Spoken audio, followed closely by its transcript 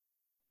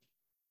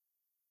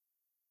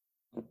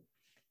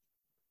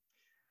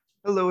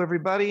Hello,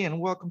 everybody, and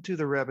welcome to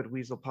the Rabbit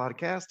Weasel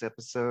Podcast,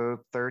 episode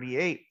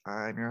 38.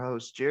 I'm your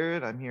host,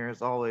 Jared. I'm here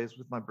as always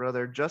with my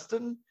brother,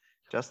 Justin.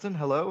 Justin,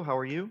 hello, how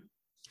are you?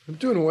 I'm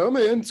doing well,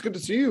 man. It's good to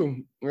see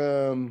you.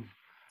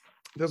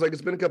 Feels like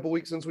it's been a couple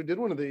weeks since we did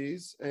one of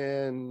these,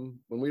 and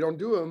when we don't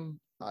do them,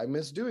 I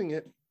miss doing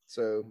it.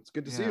 So it's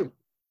good to see Yeah, you.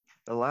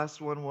 the last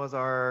one was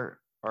our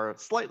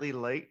slightly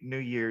late New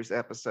Year's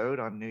episode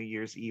on New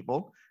Year's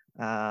Evil.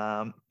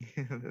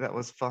 That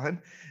was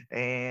fun.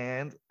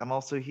 And I'm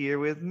also here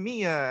with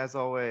Mia, as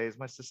always,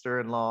 my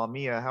sister-in-law.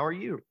 Mia, how are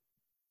you?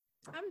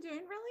 I'm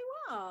doing really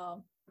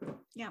well.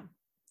 Yeah.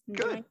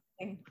 Good.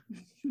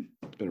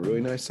 It's been a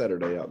really nice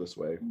Saturday out this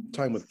way.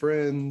 Time with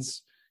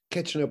friends,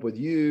 catching up with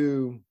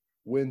you,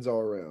 wins all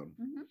around.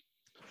 Mm-hmm.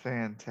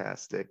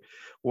 Fantastic.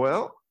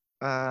 Well,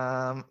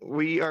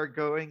 we are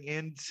going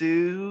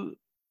into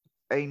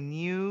a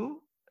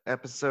new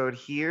episode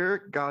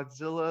here.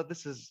 Godzilla.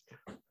 This is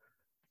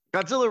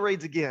Godzilla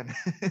raids again.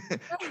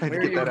 Trying to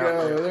There get you that out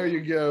go. there. There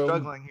you go.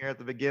 Struggling here at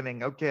the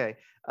beginning. Okay.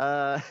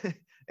 And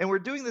we're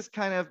doing this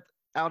kind of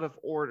out of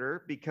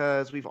order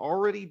because we've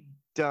already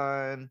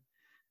done.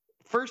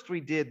 First, we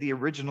did the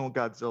original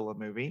Godzilla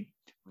movie.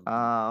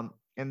 And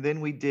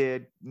then we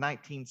did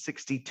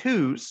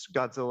 1962's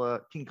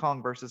Godzilla, King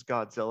Kong versus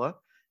Godzilla.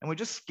 And we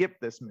just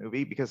skipped this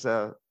movie because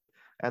at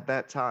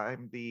that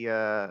time, the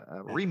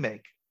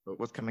remake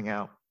was coming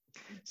out.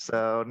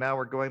 So now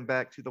we're going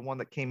back to the one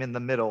that came in the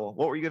middle.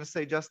 What were you going to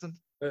say, Justin?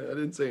 I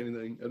didn't say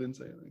anything.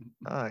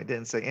 Oh, I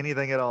didn't say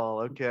anything at all.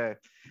 Okay.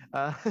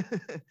 Uh,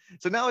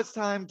 so now it's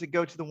time to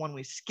go to the one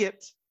we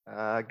skipped,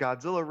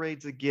 Godzilla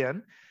Raids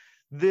Again.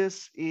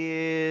 This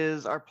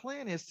is our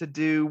plan is to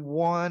do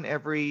one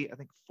every, I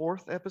think,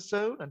 fourth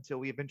episode until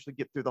we eventually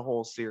get through the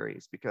whole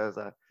series because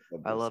I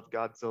love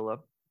Godzilla.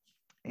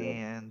 Yeah.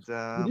 And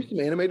We do some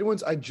animated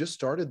ones. I just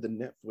started the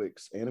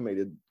Netflix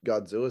animated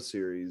Godzilla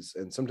series,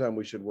 and sometime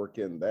we should work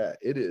in that.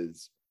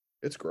 It's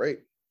great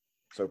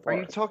so far. Are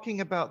you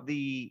talking about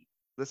the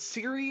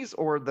series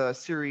or the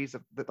series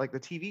of like the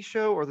TV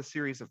show or the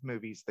series of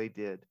movies they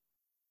did?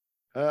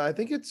 I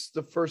think it's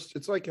the first.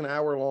 It's like an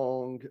hour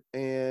long,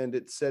 and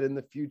it's set in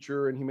the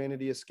future, and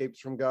humanity escapes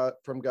from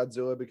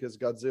Godzilla because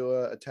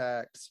Godzilla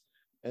attacks,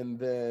 and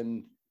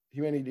then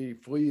humanity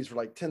flees for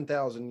like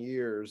 10,000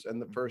 years,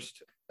 and the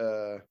first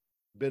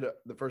the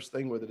first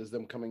thing with it is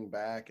them coming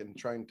back and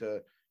trying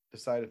to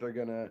decide if they're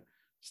gonna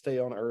stay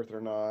on Earth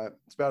or not.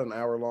 It's about an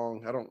hour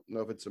long. I don't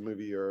know if it's a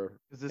movie or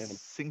is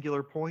this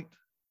Singular Point?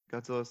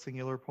 Godzilla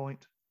Singular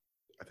Point?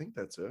 I think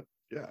that's it.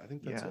 Yeah, I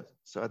think that's it.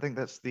 So I think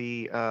that's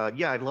the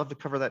I'd love to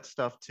cover that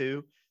stuff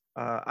too.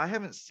 I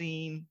haven't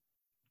seen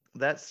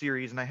that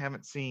series and I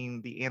haven't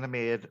seen the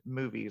animated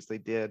movies they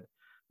did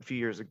a few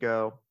years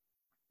ago.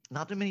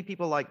 Not too many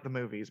people like the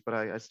movies, but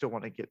I still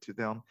want to get to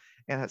them.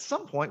 And at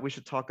some point, we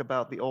should talk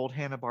about the old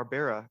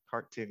Hanna-Barbera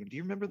cartoon. Do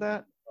you remember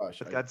that? Gosh,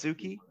 with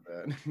Godzuki?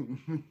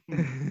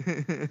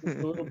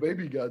 The little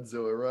baby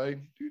Godzilla, right?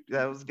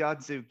 That was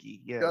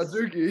Godzuki, yes.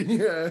 Godzuki,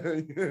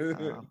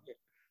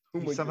 yeah.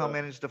 He somehow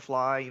managed to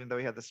fly, even though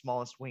he had the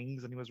smallest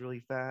wings and he was really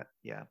fat.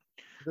 Yeah.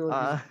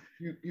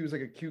 He was like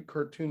a cute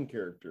cartoon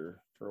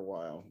character for a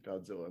while,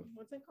 Godzilla.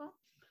 What's it called?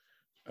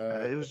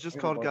 It was just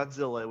called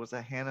Godzilla. It was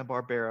a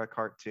Hanna-Barbera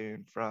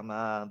cartoon from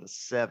the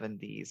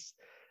 70s.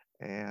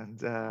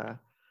 And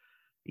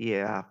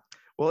yeah.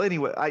 Well,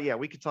 anyway,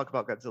 we could talk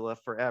about Godzilla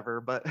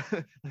forever, but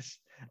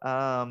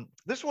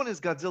this one is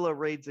Godzilla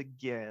Raids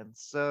Again.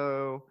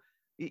 So,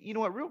 you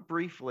know what, real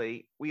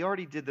briefly, we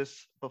already did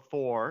this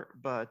before,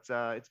 but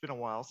it's been a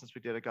while since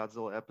we did a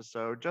Godzilla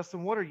episode.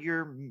 Justin, what are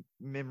your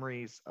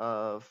memories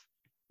of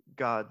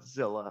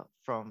Godzilla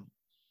from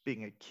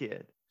being a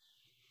kid?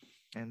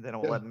 And then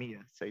I'll let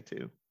Mia say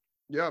too.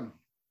 Yeah.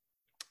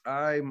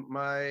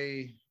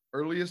 My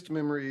earliest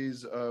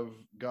memories of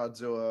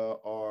Godzilla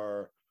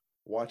are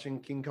watching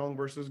King Kong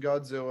versus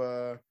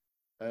Godzilla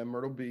at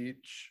Myrtle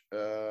Beach.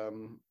 I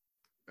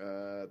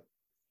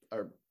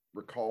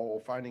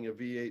recall finding a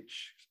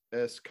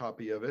VHS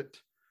copy of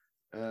it.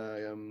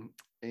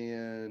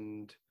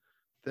 And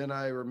then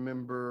I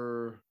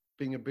remember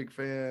being a big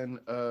fan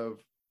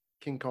of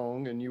King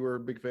Kong, and you were a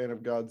big fan of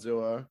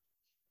Godzilla.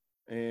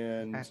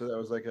 And so that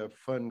was like a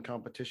fun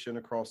competition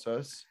across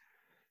us.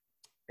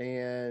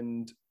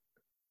 And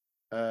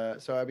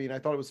so, I mean, I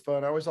thought it was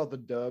fun. I always thought the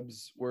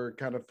dubs were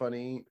kind of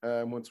funny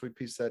once we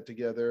pieced that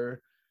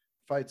together.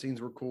 Fight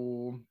scenes were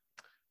cool.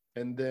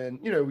 And then,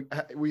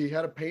 we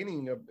had a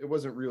painting of, it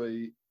wasn't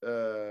really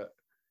Godzilla,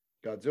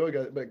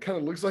 but it kind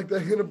of looks like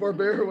the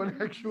Hanna-Barbera one,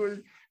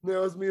 actually.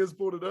 Now, as Mia's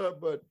pulled it up.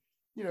 But,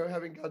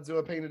 having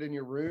Godzilla painted in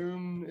your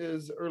room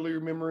is earlier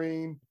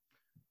memory.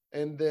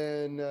 And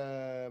then...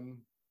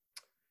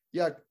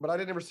 but I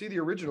didn't ever see the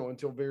original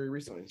until very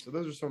recently. So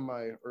those are some of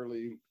my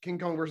early King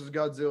Kong versus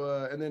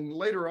Godzilla. And then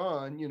later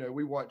on,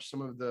 we watched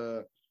some of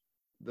you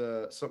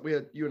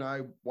and I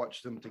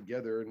watched them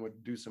together and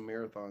would do some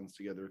marathons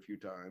together a few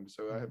times.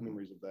 So I have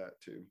memories of that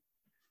too.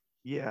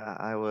 Yeah,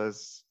 I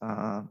was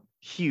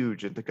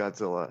huge into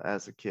Godzilla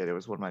as a kid. It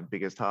was one of my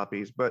biggest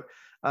hobbies. But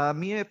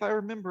Mia, if I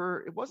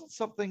remember, it wasn't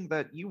something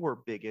that you were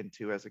big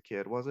into as a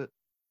kid, was it?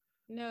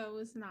 No, it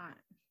was not.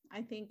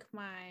 I think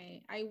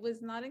I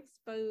was not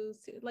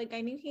exposed to, like,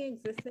 I knew he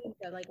existed,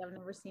 but like I've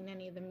never seen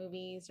any of the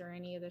movies or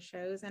any of the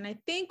shows. And I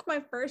think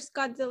my first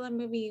Godzilla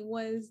movie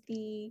was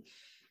the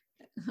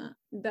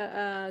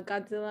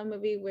Godzilla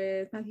movie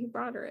with Matthew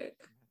Broderick.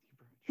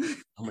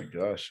 Oh my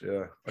gosh,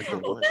 yeah. Like the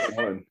Oh, worst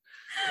one.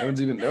 That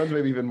one's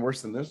maybe even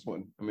worse than this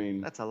one. I mean,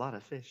 that's a lot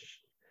of fish.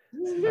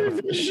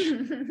 fish.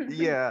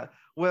 Yeah,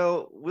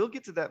 well, we'll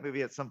get to that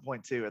movie at some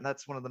point too, and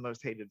that's one of the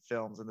most hated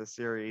films in the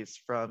series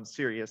from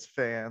serious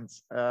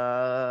fans.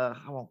 I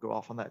won't go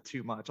off on that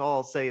too much. All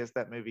I'll say is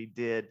that movie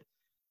did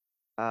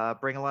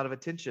bring a lot of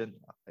attention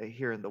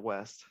here in the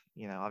West.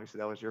 You know, obviously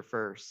that was your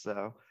first,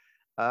 so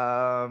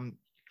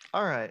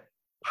all right.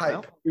 Hype.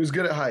 Well, He was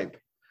good at hype.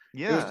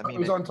 yeah, I It mean,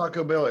 was on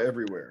Taco Bell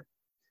everywhere.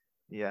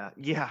 yeah,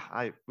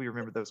 we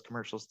remember those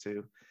commercials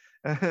too.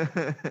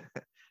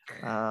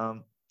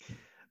 um,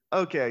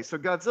 Okay, so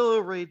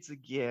Godzilla raids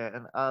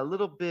again. A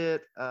little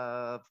bit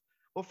of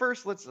well,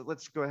 first let's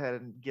go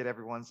ahead and get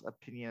everyone's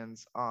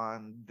opinions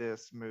on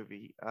this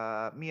movie.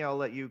 Mia, I'll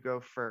let you go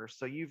first.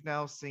 So you've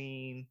now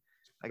seen,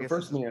 I The guess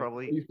first man.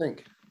 What do you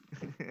think?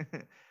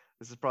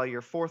 this is probably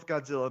your fourth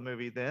Godzilla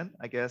movie then.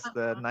 I guess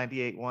the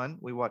 '98 one.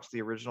 We watched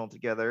the original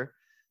together,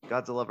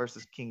 Godzilla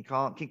versus King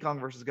Kong, King Kong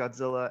versus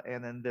Godzilla,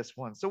 and then this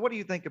one. So what do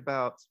you think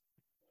about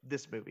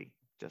this movie?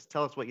 Just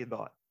tell us what you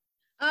thought.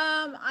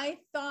 I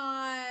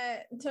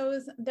thought so.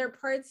 Their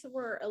parts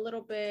were a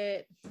little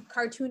bit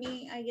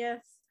cartoony, I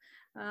guess.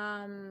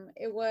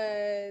 It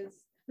was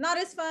not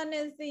as fun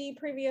as the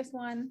previous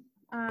one.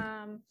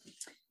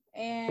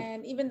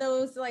 And even though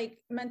it was like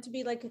meant to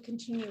be like a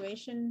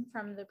continuation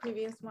from the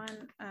previous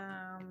one,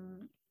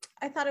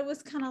 I thought it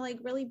was kind of like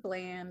really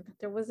bland.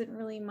 There wasn't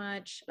really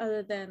much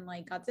other than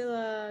like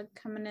Godzilla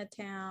coming to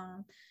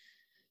town.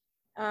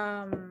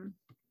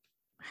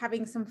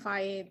 Having some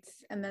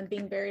fights and then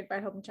being buried by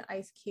a whole bunch of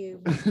ice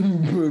cubes.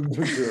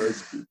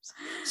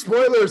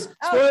 Spoilers!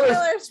 Spoiler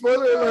alerts!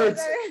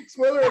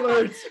 Spoiler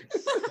alerts!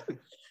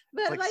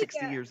 But like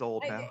 60 years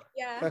old now.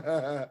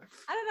 Yeah.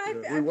 I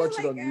don't know. We watch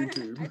it on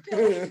YouTube.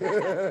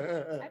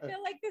 I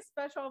feel like the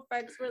special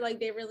effects were like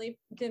they really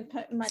didn't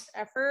put much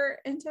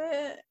effort into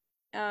it.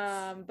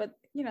 But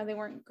you know, they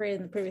weren't great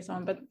in the previous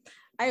one. But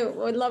I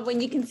would love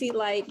when you can see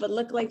like what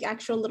look like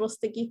actual little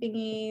sticky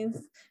thingies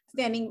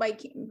standing by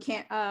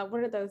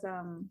what are those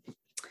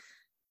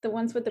the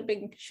ones with the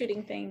big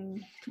shooting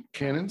thing?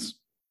 Cannons,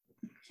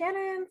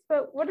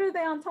 but what are they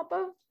on top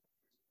of?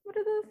 What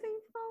are those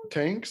things called?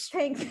 Tanks.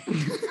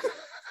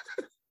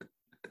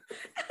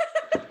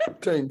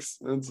 Tanks.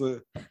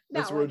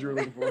 That's the word you're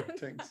looking for.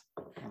 Tanks.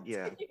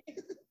 Yeah.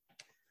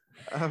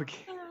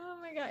 Okay. Oh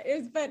my god.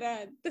 But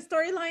the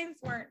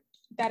storylines weren't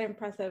that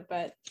impressive,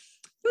 but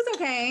it was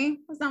okay. It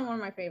was not one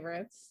of my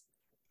favorites.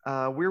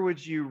 Where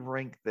would you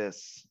rank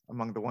this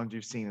among the ones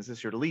you've seen? Is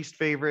this your least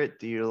favorite?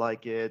 Do you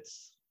like it?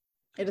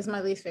 It is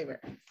my least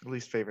favorite.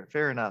 Least favorite.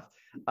 Fair enough.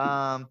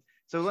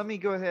 So let me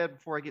go ahead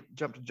before I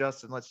jump to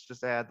Justin. Let's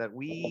just add that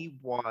we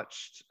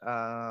watched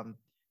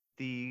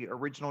the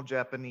original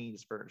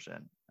Japanese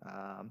version.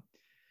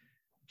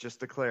 Just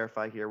to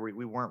clarify here,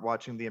 we weren't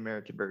watching the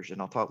American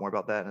version. I'll talk more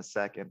about that in a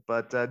second.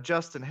 But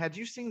Justin, had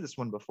you seen this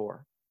one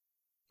before?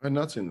 I've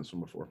not seen this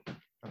one before.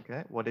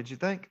 Okay. What did you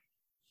think?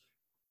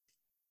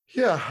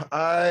 Yeah,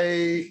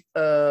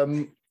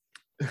 it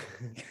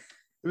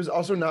was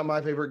also not my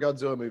favorite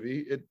Godzilla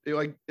movie.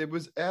 It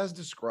was as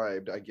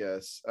described, I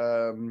guess.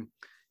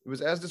 It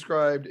was as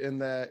described in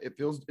that it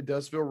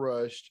does feel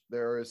rushed.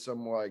 There is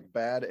some like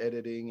bad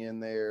editing in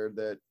there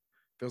that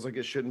feels like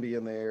it shouldn't be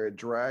in there. It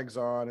drags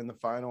on in the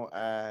final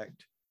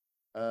act.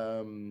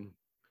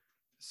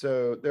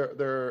 So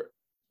there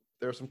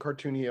are some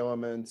cartoony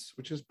elements,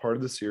 which is part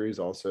of the series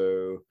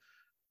also.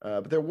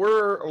 But there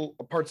were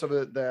parts of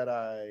it that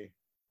I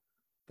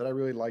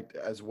really liked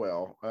as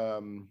well.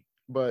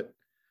 But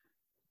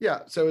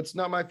yeah, so it's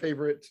not my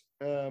favorite.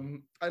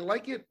 I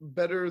like it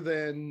better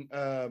than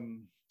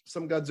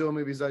some Godzilla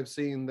movies I've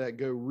seen that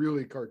go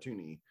really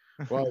cartoony,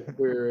 like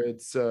where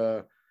it's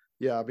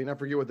yeah, I mean, I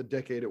forget what the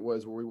decade it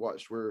was where we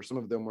watched, where some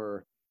of them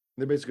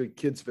they're basically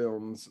kids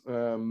films.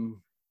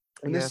 And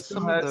this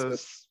some of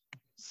those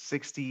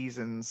 60s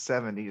and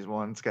 70s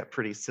ones got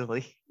pretty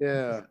silly.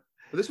 Yeah,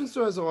 but this one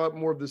still has a lot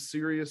more of the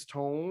serious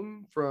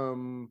tone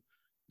from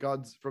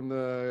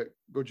the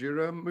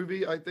Godzilla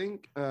movie, I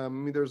think. I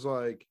mean, there's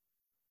like,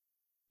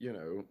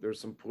 there's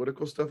some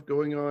political stuff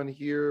going on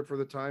here for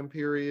the time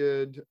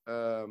period.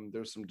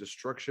 There's some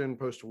destruction,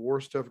 post-war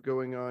stuff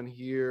going on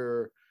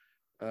here.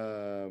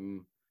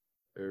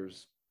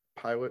 There's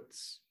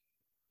pilots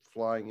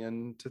flying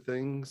into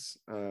things,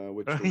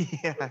 which was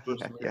the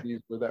first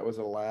movies where that was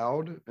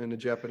allowed in a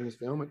Japanese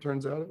film, it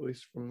turns out, at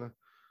least from the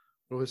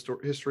little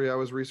history I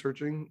was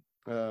researching.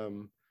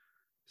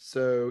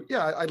 So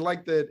yeah, I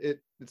like that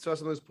it saw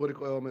some of those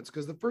political elements,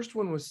 because the first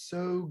one was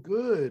so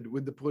good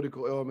with the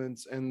political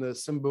elements and the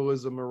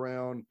symbolism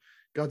around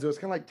Godzilla. It's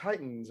kind of like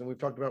Titans, and we've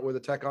talked about with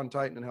Attack on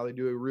Titan and how they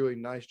do a really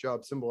nice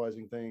job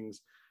symbolizing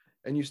things,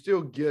 and you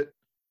still get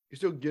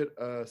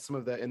some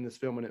of that in this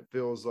film, and it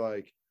feels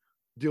like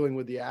dealing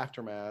with the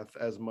aftermath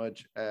as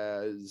much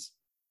as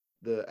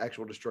the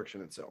actual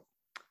destruction itself.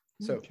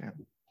 So, okay.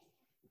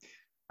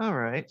 All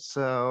right.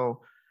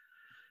 So,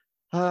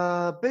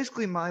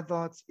 basically, my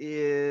thoughts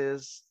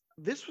is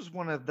this was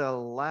one of the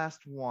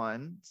last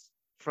ones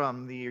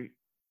from the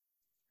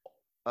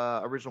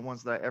original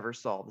ones that I ever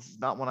saw. This is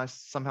not one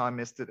I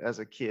missed it as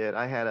a kid.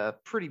 I had a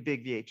pretty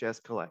big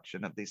VHS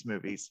collection of these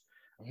movies,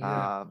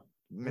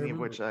 many of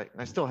which I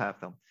still have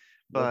them.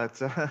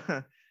 But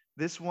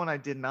this one I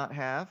did not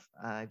have.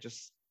 I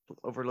just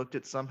overlooked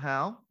it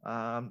somehow.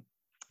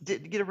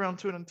 Didn't get around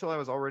to it until I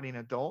was already an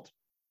adult.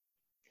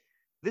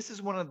 This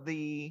is one of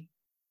the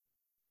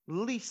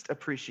least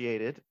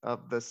appreciated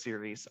of the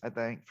series, I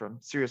think, from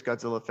serious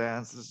Godzilla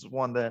fans. This is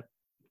one that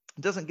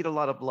doesn't get a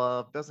lot of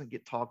love, doesn't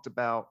get talked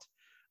about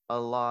a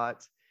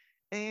lot,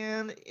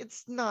 and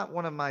it's not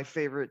one of my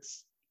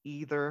favorites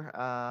either.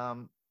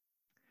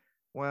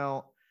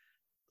 Well,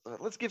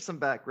 let's give some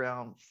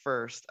background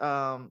first.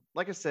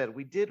 Like I said,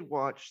 we did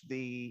watch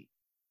the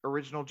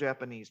original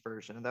Japanese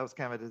version, and that was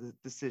kind of a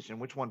decision.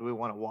 Which one do we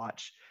want to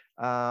watch?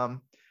 But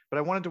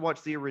I wanted to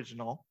watch the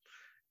original,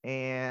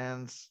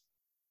 and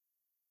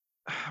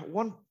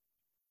one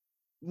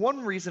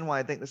reason why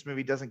I think this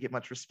movie doesn't get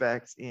much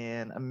respect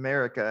in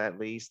America, at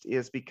least,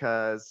 is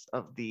because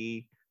of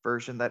the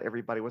version that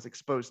everybody was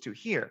exposed to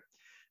here,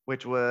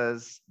 which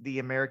was the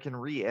American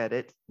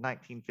re-edit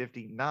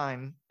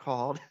 1959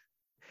 called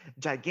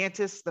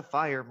Gigantus the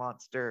Fire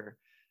Monster.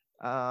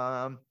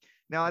 Now,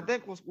 I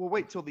think we'll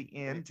wait till the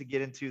end to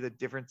get into the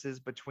differences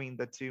between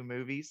the two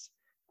movies.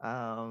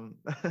 But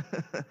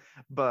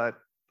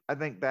I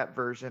think that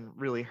version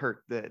really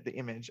hurt the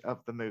image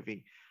of the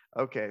movie.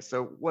 Okay,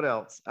 so what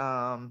else?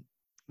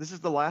 This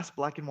is the last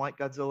black and white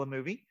Godzilla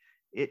movie.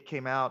 It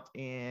came out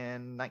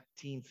in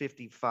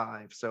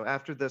 1955. So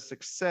after the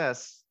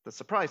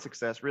surprise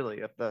success,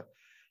 really, of the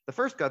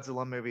first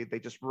Godzilla movie, they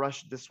just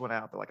rushed this one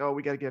out. They're like, oh,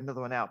 we got to get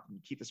another one out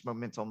and keep this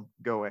momentum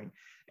going.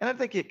 And I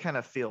think it kind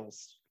of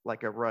feels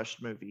like a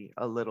rushed movie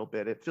a little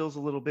bit. It feels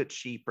a little bit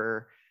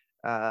cheaper.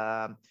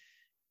 Ishiro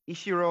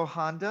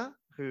Honda,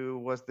 who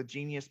was the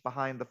genius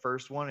behind the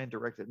first one and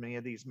directed many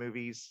of these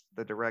movies,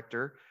 the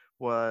director,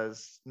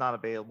 was not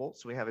available.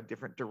 So we have a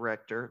different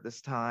director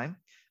this time.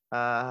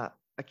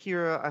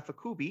 Akira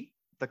Ifukube,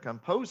 the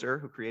composer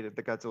who created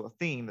the Godzilla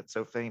theme that's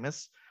so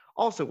famous,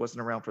 also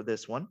wasn't around for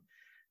this one.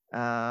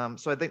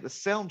 So I think the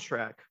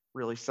soundtrack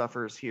really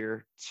suffers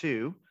here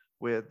too,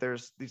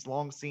 there's these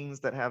long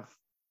scenes that have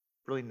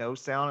really no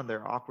sound and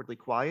they're awkwardly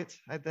quiet,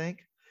 I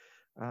think.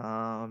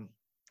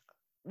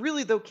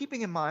 Really, though,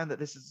 keeping in mind that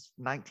this is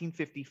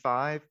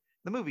 1955,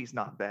 the movie's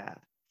not bad.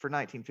 For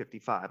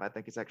 1955, I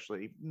think it's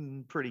actually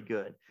pretty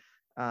good.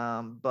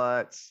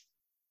 But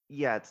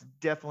yeah, it's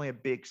definitely a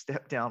big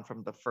step down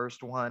from the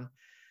first one.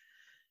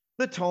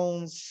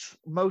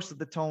 Most of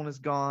the tone is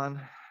gone.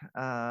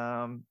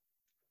 The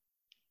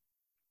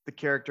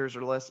characters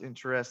are less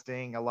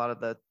interesting. A lot of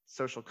the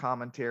social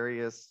commentary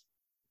is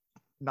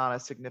not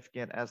as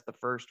significant as the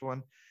first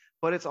one,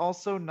 but it's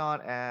also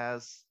not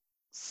as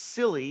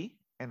silly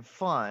and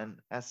fun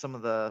as some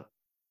of the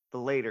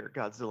later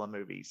Godzilla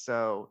movies.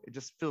 So it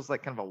just feels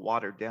like kind of a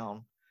watered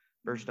down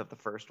version of the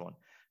first one.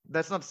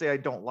 That's not to say I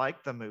don't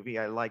like the movie.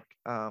 I like,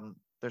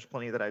 there's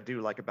plenty that I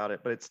do like about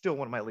it, but it's still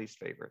one of my least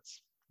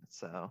favorites.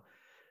 So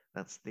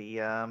that's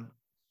the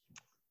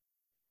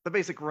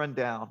basic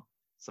rundown.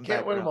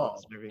 Can't win them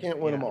all. Can't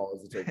win them all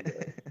as a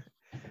takeaway.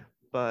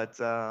 But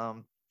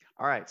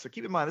all right, so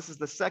keep in mind, this is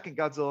the second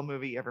Godzilla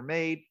movie ever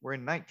made. We're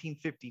in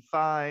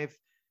 1955.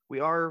 We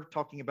are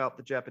talking about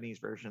the Japanese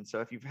version. So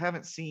if you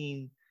haven't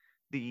seen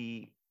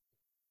the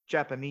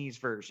Japanese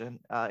version,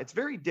 it's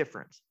very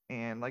different.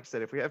 And like I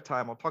said, if we have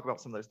time, I'll talk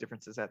about some of those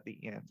differences at the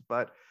end.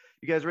 But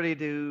you guys ready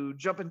to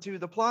jump into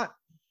the plot?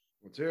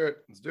 Let's hear it.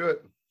 Let's do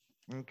it.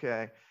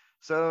 Okay.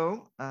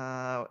 So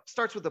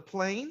starts with a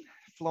plane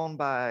flown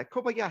by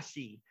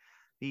Kobayashi.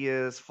 He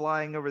is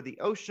flying over the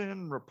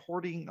ocean,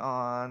 reporting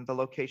on the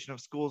location of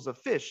schools of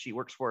fish. He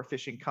works for a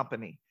fishing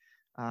company.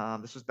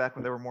 This was back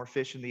when there were more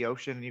fish in the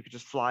ocean and you could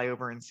just fly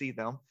over and see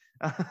them.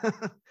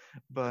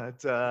 But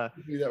that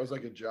was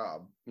like a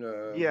job.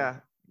 Yeah,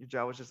 your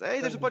job was just, hey,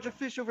 there's a bunch of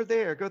fish over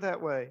there. Go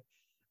that way.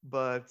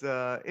 But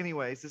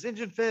anyways, his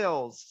engine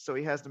fails, so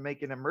he has to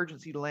make an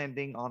emergency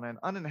landing on an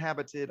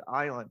uninhabited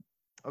island.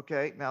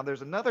 Okay, now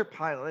there's another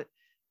pilot.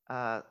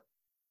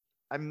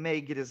 I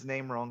may get his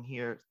name wrong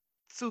here.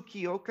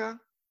 Tsukioka,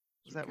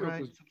 is that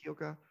right?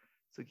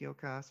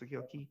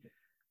 Tsukioki.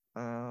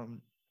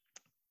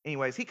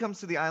 Anyways, he comes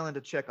to the island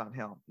to check on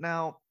him.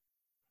 Now,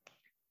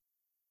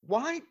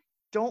 why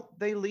don't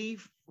they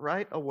leave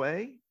right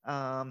away?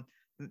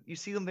 You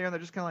see them there and they're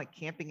just kind of like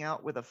camping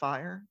out with a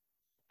fire.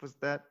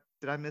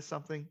 Did I miss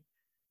something?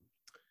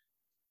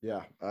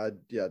 Yeah,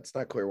 it's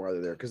not clear why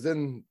they're there, because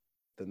then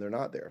they're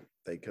not there.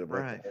 They could have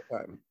left the whole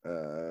time.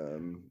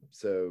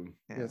 So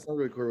yeah, it's not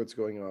really clear what's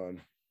going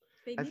on.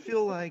 I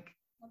feel like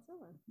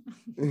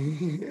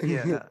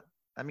Yeah,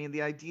 I mean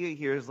the idea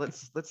here is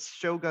let's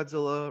show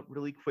Godzilla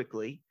really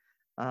quickly,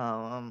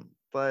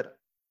 but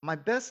my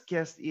best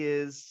guess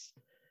is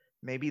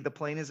maybe the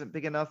plane isn't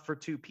big enough for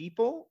two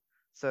people,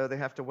 so they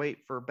have to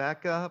wait for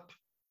backup,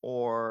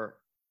 or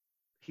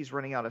he's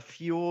running out of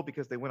fuel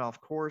because they went off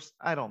course.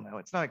 I don't know.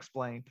 It's not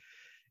explained.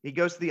 He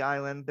goes to the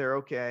island, they're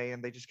okay,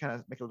 and they just kind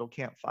of make a little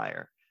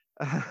campfire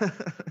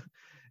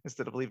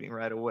instead of leaving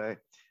right away,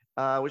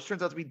 which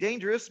turns out to be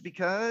dangerous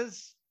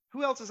because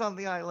who else is on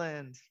the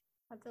island?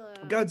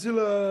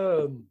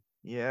 Godzilla.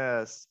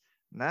 Yes.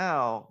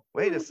 Now,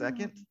 wait a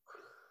second.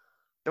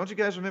 Don't you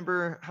guys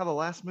remember how the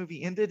last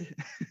movie ended?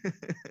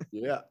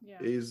 Yeah.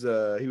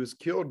 He was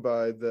killed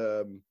by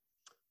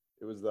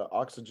it was the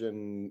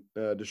oxygen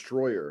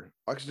destroyer,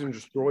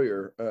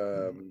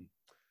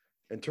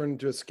 and turned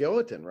into a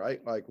skeleton,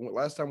 right? Like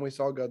last time we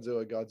saw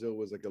Godzilla, Godzilla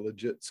was like a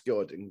legit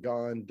skeleton,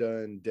 gone,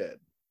 done, dead.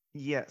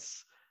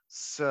 Yes.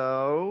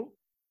 So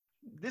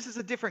this is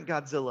a different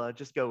Godzilla.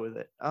 Just go with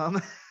it.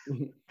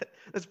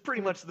 That's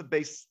pretty much the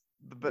best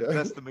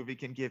the movie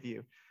can give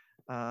you.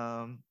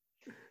 Yeah.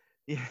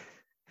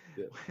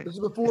 Yeah. This is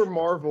before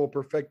Marvel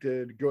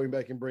perfected going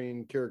back and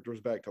bringing characters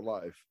back to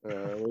life.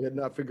 We had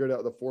not figured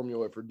out the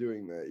formula for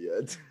doing that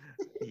yet.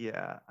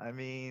 Yeah, I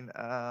mean,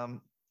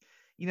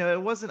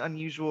 it wasn't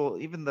unusual.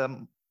 Even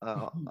the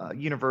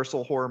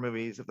Universal horror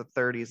movies of the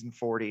 30s and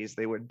 40s,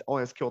 they would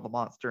always kill the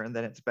monster and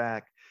then it's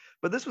back.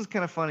 But this was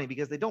kind of funny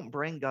because they don't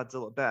bring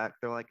Godzilla back.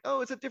 They're like,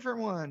 oh, it's a different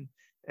one,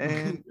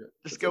 and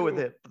just go with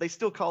it. But they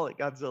still call it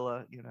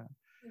Godzilla.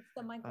 It's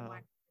the Michael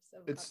Myers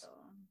of it's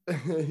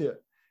Godzilla. Yeah,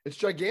 it's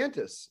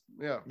Gigantus.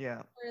 Yeah.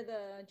 Or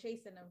the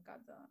Jason of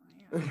Godzilla.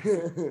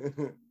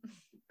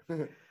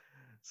 Yeah.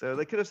 So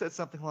they could have said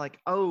something like,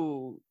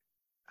 oh,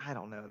 I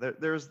don't know.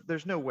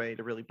 There's no way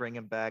to really bring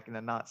him back in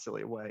a not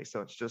silly way.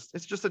 So it's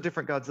just a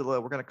different Godzilla.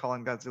 We're gonna call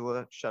him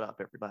Godzilla. Shut up,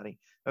 everybody.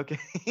 Okay.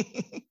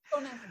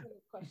 Don't ask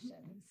any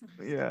questions.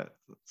 Yeah.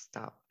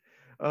 Stop.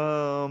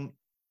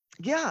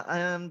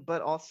 Yeah,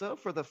 but also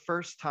for the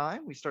first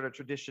time, we start a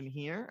tradition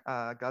here.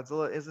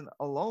 Godzilla isn't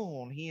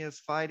alone. He is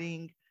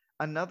fighting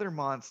another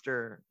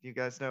monster. Do you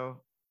guys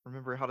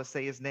remember how to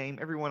say his name?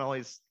 Everyone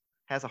always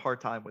has a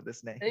hard time with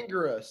this name.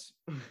 Anguirus.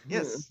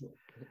 Yes.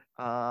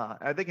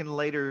 I think in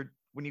later,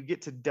 when you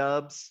get to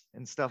dubs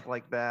and stuff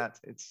like that,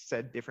 it's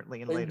said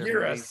differently in later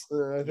movies.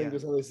 I think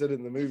that's how they said it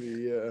in the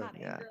movie.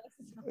 Yeah.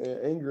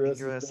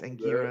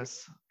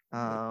 Anguirus.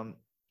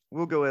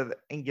 We'll go with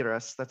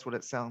Anguirus. That's what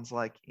it sounds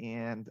like.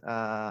 And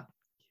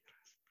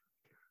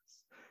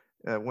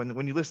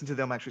when you listen to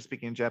them actually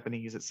speaking in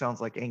Japanese, it sounds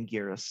like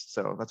Anguirus.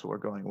 So that's what we're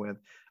going with.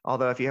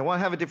 Although if you want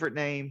to have a different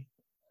name,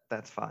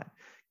 that's fine.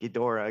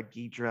 Ghidorah,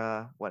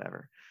 Ghidra,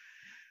 whatever.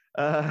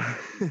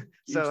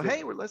 So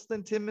hey, we're less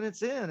than 10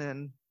 minutes in,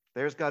 and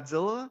there's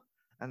Godzilla,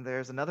 and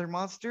there's another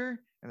monster,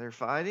 and they're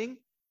fighting.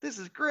 This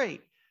is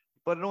great,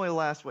 but it only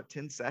lasts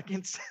 10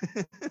 seconds.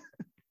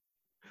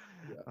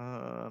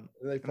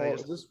 They fall.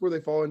 Is this where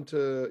they fall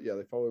into? Yeah,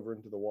 they fall over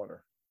into the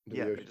water.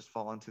 They just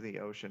fall into the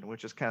ocean,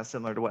 which is kind of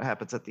similar to what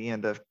happens at the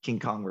end of King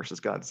Kong versus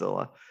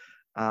Godzilla.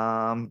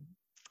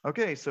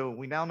 Okay, so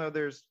we now know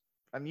there's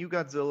a new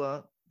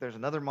Godzilla. There's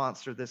another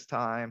monster this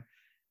time,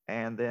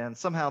 and then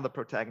somehow the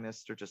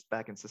protagonists are just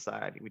back in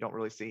society. We don't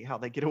really see how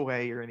they get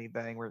away or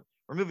anything. We're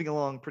moving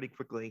along pretty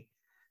quickly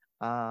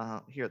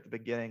here at the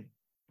beginning.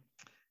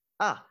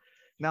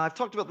 Now I've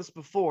talked about this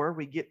before.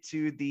 We get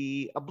to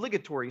the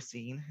obligatory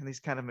scene in these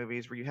kind of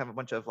movies where you have a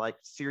bunch of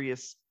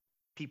serious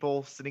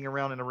people sitting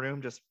around in a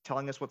room just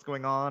telling us what's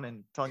going on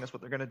and telling us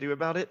what they're going to do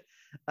about it.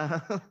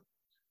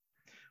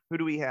 Who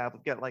do we have?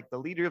 We've got the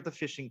leader of the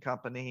fishing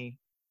company,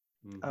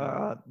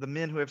 the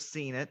men who have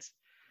seen it,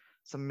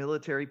 some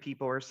military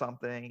people or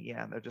something.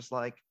 Yeah, they're just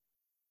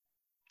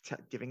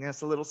giving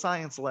us a little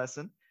science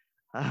lesson.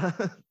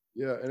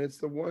 Yeah, and it's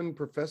the one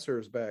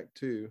professor's back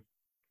too.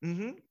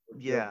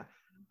 Yeah.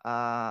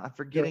 I'm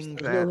forgetting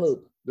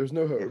There's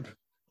no hope. Yeah,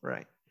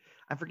 right.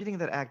 I'm forgetting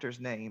that actor's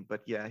name,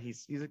 but yeah,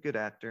 he's a good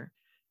actor.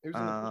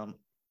 But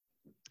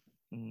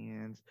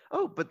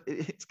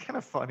it's kind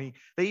of funny.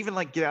 They even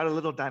get out a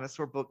little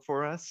dinosaur book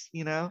for us,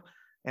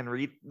 and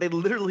read. They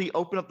literally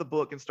open up the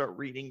book and start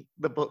reading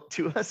the book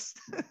to us,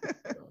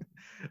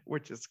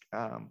 which is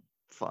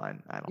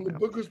fun. I don't know. The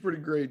book was pretty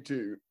great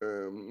too.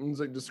 It was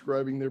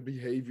describing their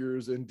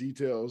behaviors and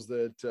details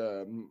that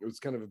it was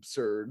kind of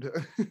absurd.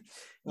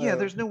 Yeah,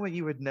 there's no way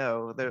you would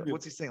know.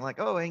 What's he saying?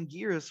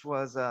 Anguirus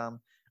was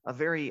a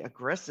very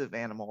aggressive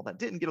animal that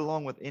didn't get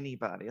along with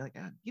anybody.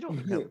 You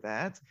don't know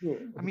that.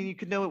 I mean, you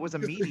could know it was a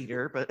meat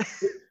eater, but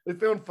they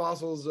found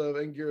fossils of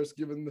Anguirus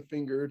giving the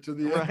finger to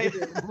the right.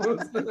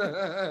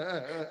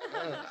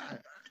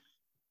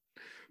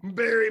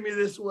 Bury me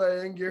this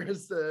way,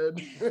 Anguirus said.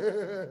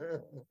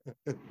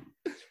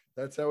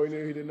 That's how we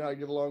knew he did not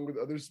get along with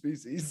other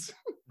species.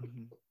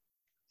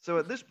 So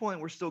at this point,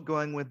 we're still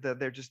going with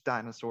they're just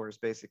dinosaurs,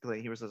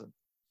 basically. He was an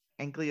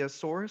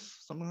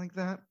ankylosaurus, something like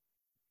that.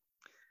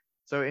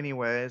 So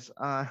anyways,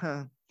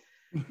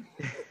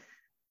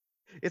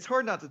 It's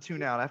hard not to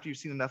tune out after you've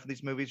seen enough of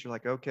these movies. You're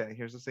like, okay,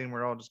 here's the scene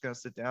we're all just going to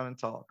sit down and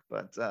talk.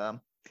 But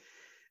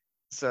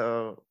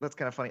so that's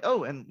kind of funny.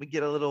 Oh, and we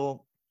get a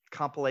little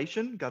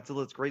compilation,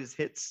 Godzilla's greatest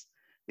hits.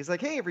 He's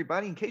like, hey,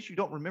 everybody, in case you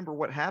don't remember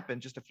what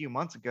happened just a few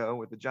months ago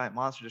where the giant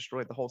monster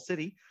destroyed the whole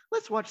city,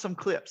 let's watch some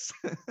clips.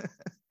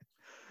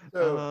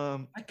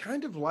 So I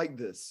kind of like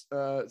this.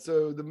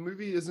 So the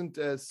movie isn't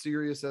as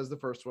serious as the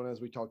first one,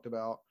 as we talked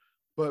about,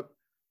 but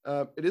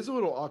it is a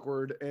little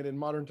awkward. And in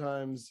modern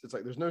times, it's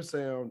like there's no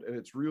sound and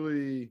it's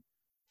really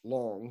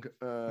long.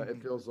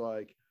 It feels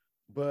like,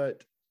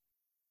 but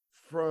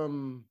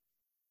from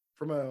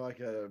a like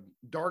a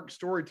dark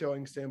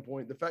storytelling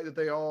standpoint, the fact that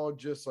they all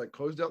just like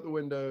closed out the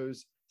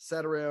windows,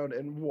 sat around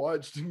and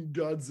watched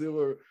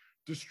Godzilla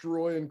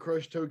destroy and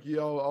crush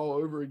Tokyo all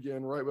over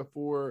again right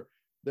before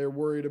they're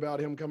worried about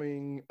him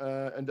coming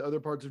into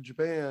other parts of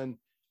Japan.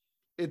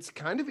 It's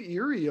kind of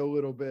eerie a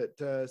little bit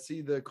to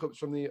see the clips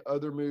from the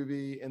other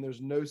movie and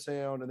there's no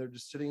sound and they're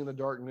just sitting in the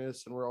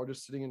darkness and we're all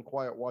just sitting in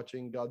quiet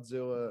watching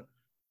Godzilla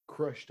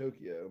crush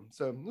Tokyo.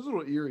 So it was a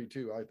little eerie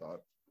too, I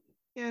thought.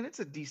 Yeah, and it's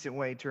a decent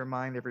way to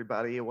remind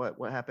everybody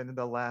what happened in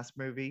the last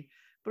movie.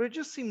 But it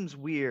just seems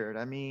weird.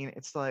 I mean,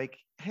 it's like,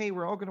 hey,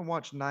 we're all going to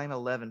watch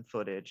 9/11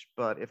 footage,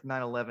 but if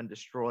 9/11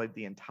 destroyed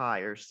the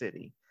entire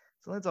city.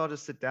 So let's all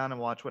just sit down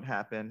and watch what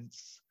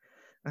happens.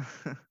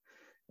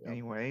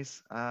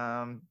 Anyways,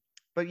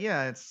 but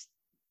yeah,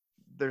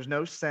 there's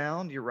no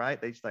sound. You're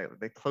right.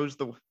 They close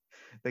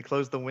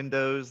the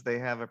windows. They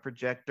have a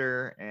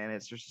projector, and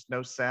it's just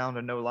no sound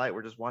and no light.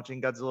 We're just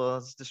watching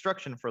Godzilla's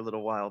destruction for a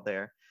little while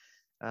there.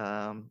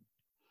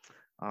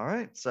 All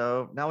right,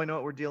 so now we know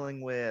what we're dealing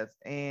with,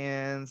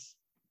 and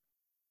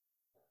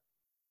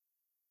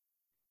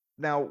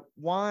now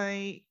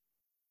why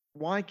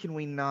can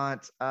we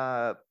not,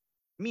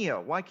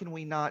 Mia? Why can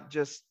we not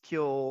just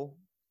kill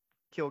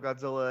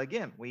Godzilla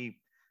again? We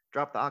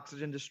dropped the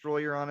oxygen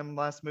destroyer on him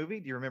last movie.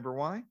 Do you remember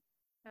why?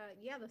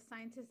 Yeah, the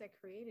scientist that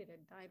created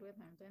it died with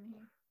him, didn't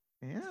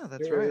he? Yeah,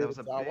 that's right. That was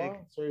a big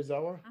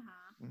Serizawa.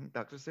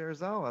 Dr.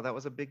 Serizawa. That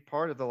was a big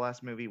part of the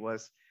last movie.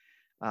 Was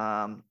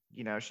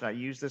should I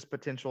use this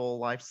potential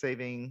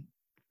life-saving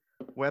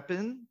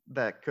weapon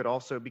that could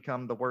also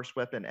become the worst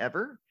weapon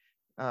ever?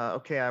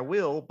 Okay, I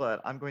will,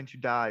 but I'm going to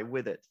die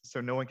with it,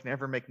 so no one can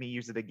ever make me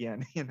use it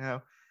again.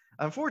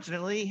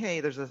 Unfortunately, hey,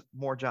 there's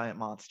more giant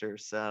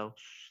monsters, so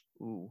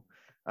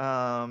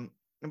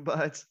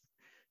but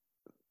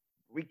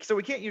we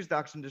can't use the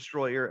oxygen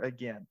destroyer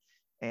again.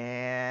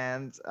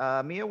 And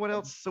Mia, what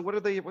else? So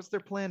what's their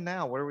plan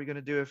now? What are we going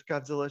to do if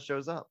Godzilla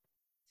shows up?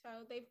 So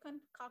they've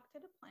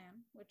concocted a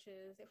plan, which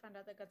is they found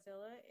out that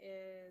Godzilla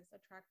is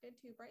attracted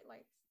to bright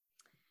lights.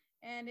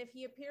 And if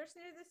he appears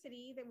near the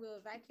city, they will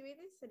evacuate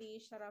the city,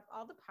 shut off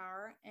all the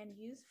power, and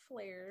use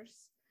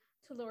flares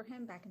to lure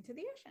him back into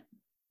the ocean.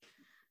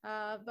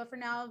 But for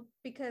now,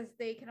 because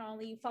they can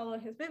only follow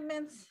his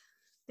movements,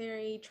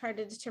 they try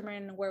to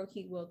determine where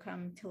he will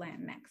come to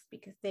land next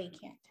because they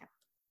can't tell.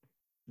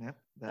 Yep,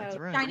 that's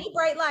right. Tiny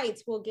bright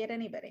lights will get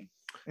anybody.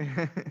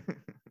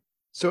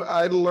 So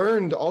I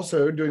learned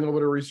also doing a little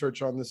bit of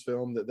research on this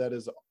film that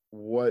is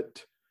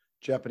what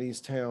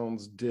Japanese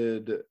towns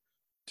did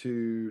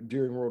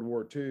during World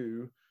War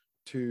II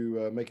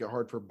to make it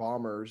hard for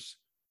bombers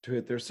to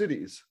hit their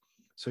cities.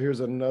 So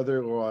here's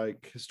another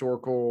like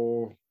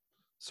historical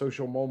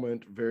social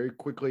moment. Very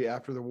quickly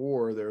after the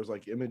war, there's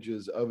like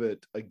images of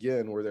it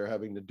again where they're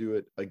having to do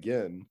it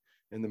again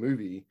in the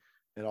movie,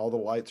 and all the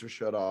lights are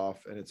shut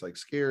off and it's like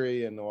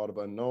scary and a lot of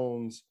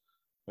unknowns.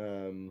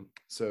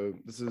 So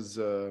this is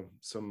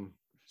some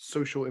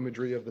social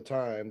imagery of the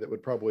time that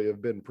would probably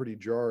have been pretty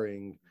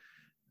jarring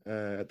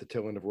at the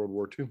tail end of World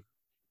War II.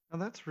 Oh,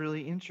 that's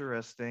really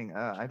interesting.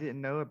 I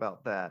didn't know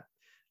about that.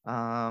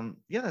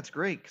 Yeah, that's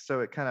great.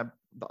 So it kind of,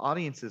 the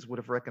audiences would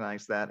have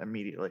recognized that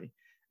immediately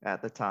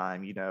at the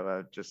time,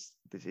 just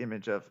this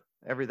image of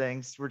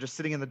everything's, we're just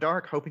sitting in the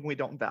dark hoping we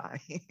don't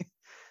die.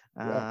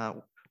 Yeah.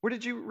 Where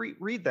did you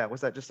read that?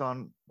 Was that just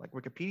on like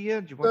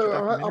Wikipedia? Did you watch a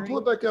documentary? I'll pull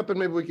it back up and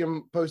maybe we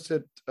can post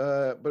it.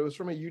 But it was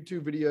from a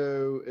YouTube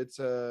video. It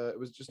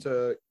was just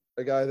a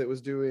guy that was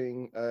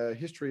doing a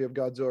history of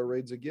Godzilla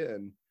Raids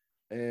Again.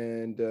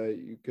 And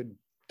you could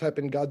type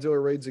in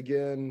Godzilla Raids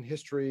Again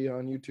history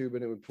on YouTube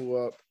and it would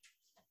pull up.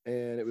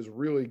 And it was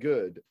really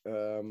good.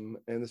 And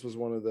this was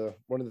one of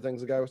the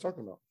things the guy was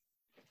talking about.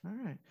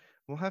 All right.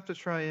 We'll have to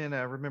try and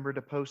remember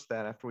to post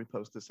that after we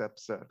post this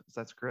episode, because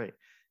that's great.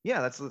 Yeah,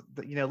 that's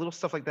little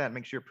stuff like that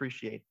makes you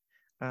appreciate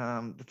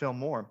the film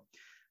more.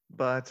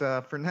 But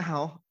for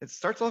now, it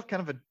starts off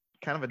kind of a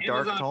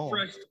dark tone.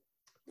 Fresh.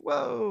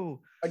 Whoa!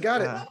 I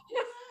got it.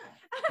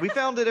 We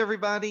found it,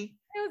 everybody.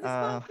 It was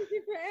a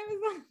sponsorship for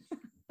Amazon.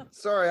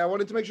 Sorry, I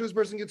wanted to make sure this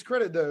person gets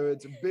credit though.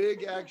 It's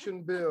Big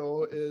Action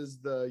Bill is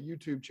the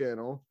YouTube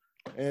channel,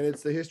 and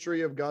it's the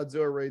history of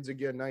Godzilla Raids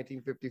Again,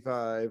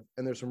 1955.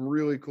 And there's some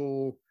really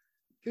cool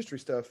history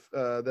stuff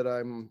that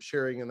I'm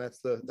sharing, and that's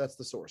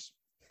the source.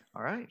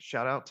 All right,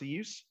 shout out to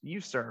you,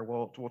 sir.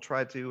 We'll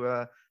try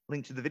to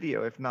link to the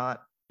video. If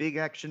not, Big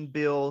Action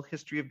Bill,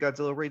 History of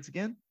Godzilla Raids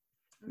Again.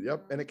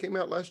 Yep. And it came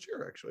out last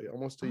year, actually,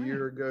 almost a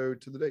year ago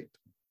to the date.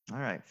 All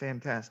right.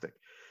 Fantastic.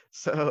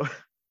 So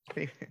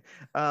we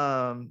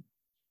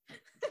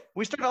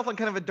start off on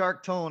kind of a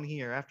dark tone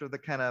here after the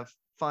kind of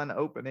fun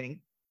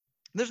opening.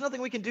 There's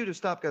nothing we can do to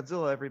stop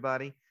Godzilla,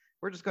 everybody.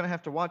 We're just going to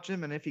have to watch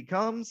him. And if he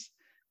comes,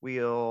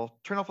 we'll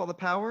turn off all the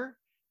power,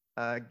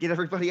 get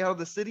everybody out of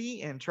the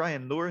city, and try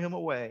and lure him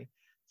away.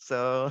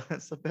 So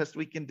that's the best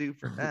we can do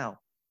for now.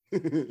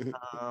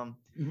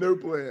 No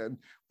plan.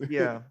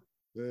 Yeah.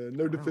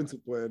 No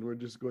defensive plan. We're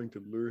just going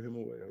to lure him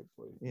away,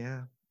 hopefully.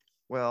 Yeah.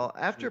 Well,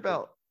 after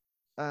about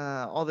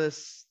all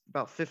this,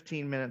 about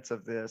 15 minutes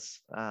of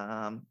this,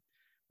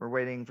 we're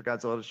waiting for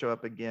Godzilla to show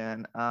up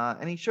again.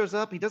 And he shows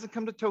up. He doesn't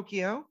come to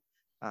Tokyo.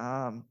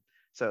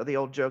 So the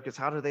old joke is,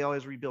 how do they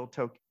always rebuild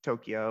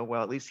Tokyo?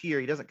 Well, at least here,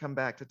 he doesn't come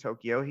back to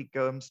Tokyo. He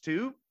comes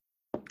to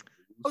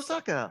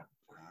Osaka.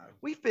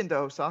 We've been to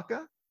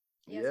Osaka.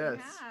 Yes.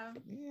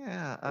 We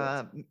have.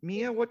 Yeah.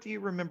 Mia, what do you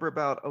remember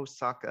about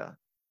Osaka?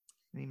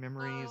 Any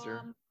memories?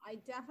 Or I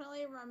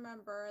definitely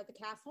remember the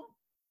castle,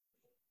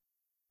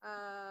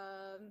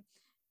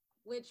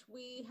 which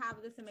we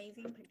have this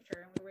amazing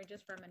picture, and we were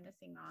just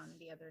reminiscing on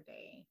the other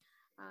day,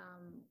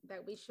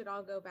 that we should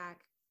all go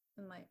back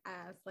and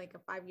as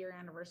a 5-year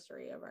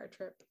anniversary of our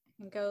trip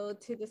and go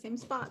to the same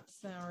spots,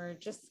 or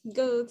just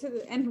go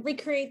to and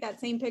recreate that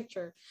same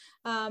picture.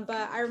 But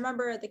I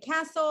remember the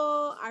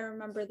castle. I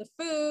remember the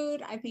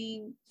food. I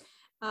think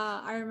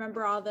I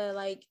remember all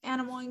the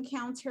animal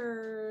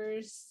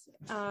encounters.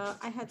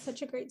 I had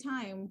such a great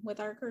time with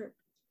our group.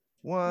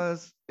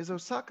 Is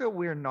Osaka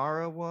where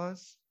Nara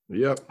was?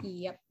 Yep.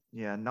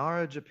 Yeah,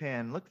 Nara,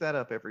 Japan. Look that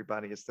up,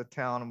 everybody. It's the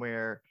town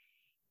where,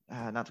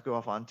 not to go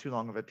off on too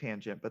long of a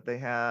tangent, but they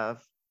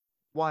have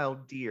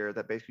wild deer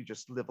that basically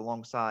just live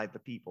alongside the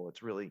people.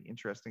 It's really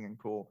interesting and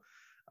cool.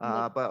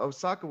 But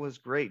Osaka was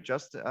great.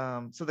 Just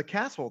so the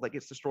castle that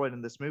gets destroyed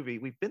in this movie,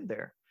 we've been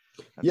there.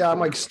 That's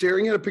cool. I'm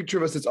staring at a picture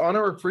of us. It's on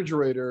our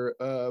refrigerator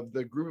of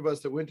the group of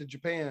us that went to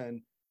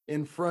Japan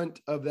in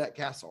front of that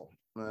castle.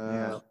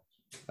 I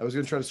was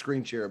going to try to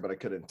screen share, but I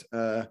couldn't.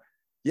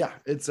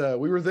 It's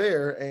we were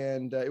there,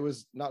 and it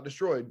was not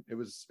destroyed. It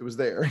was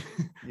there.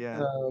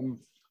 Yeah.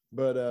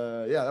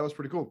 That was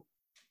pretty cool.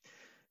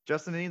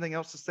 Justin, anything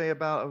else to say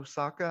about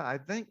Osaka? I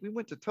think we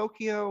went to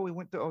Tokyo. We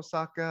went to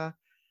Osaka.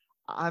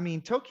 I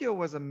mean, Tokyo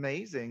was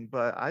amazing,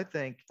 but I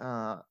think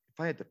if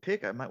I had to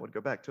pick, I might would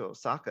go back to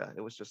Osaka.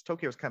 It was just,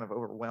 Tokyo was kind of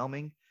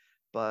overwhelming,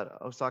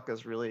 but Osaka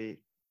is really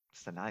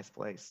just a nice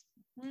place.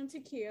 We went to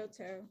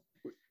Kyoto.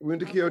 We went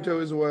to Kyoto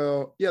as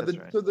well. Yeah,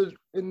 right. So the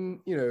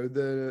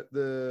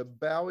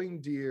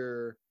bowing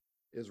deer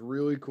is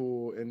really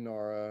cool in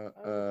Nara.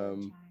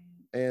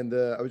 And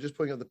I was just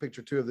pulling up the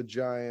picture too of the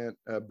giant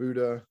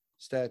Buddha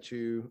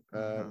statue,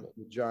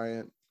 the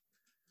giant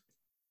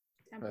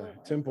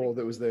temple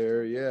that was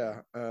there.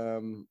 Yeah.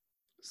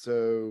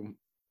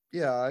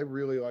 I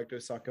really liked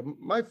Osaka.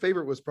 My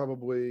favorite was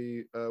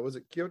probably was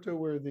it Kyoto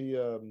where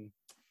the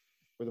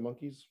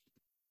monkeys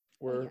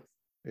were? Yes.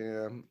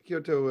 Yeah,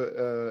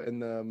 Kyoto in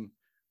the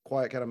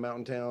quiet kind of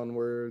mountain town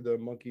where the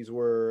monkeys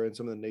were, and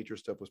some of the nature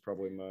stuff was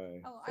probably my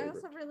favorite. I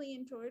also really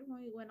enjoyed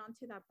when we went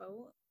onto that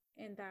boat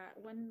in that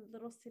one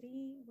little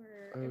city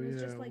where it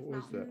was just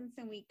mountains,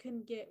 and we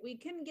couldn't get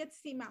to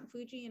see Mount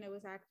Fuji, and it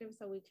was active,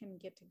 so we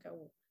couldn't get to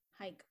go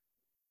hike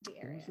the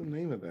area. What's the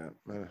name of that?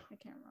 I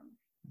can't remember.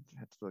 I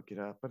have to look it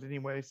up. But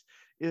anyways,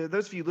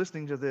 those of you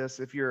listening to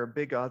this, if you're a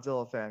big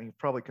Godzilla fan, you've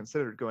probably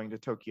considered going to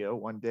Tokyo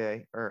one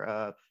day,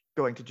 or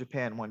going to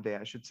Japan one day,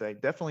 I should say.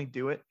 Definitely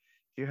do it.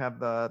 If you have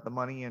the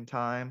money and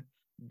time,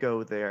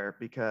 go there,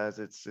 because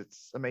it's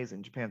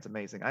amazing. Japan's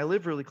amazing. I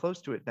live really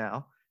close to it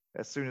now.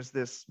 As soon as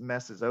this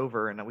mess is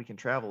over and we can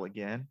travel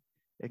again,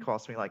 it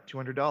costs me like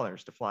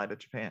 $200 to fly to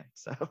Japan.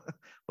 So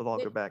we'll all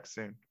go back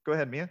soon. Go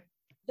ahead, Mia.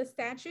 The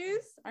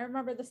statues, I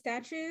remember the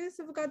statues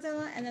of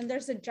Godzilla, and then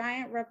there's a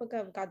giant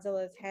replica of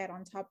Godzilla's head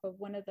on top of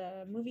one of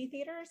the movie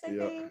theaters, I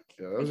think.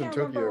 Yeah, that was in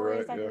Tokyo,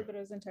 right? Exactly, but it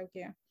was in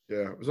Tokyo.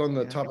 Yeah, it was on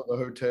the top of the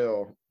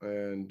hotel,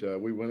 and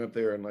we went up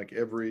there, and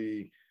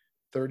every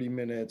 30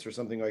 minutes or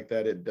something like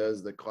that, it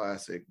does the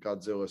classic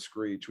Godzilla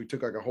screech. We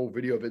took a whole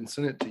video of it and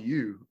sent it to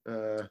you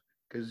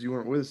because you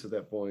weren't with us at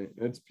that point.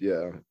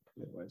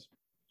 Anyways,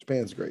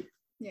 Japan's great.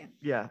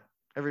 Yeah,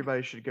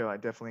 everybody should go. I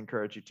definitely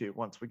encourage you to,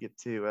 once we get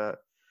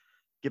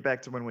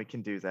back to when we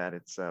can do that.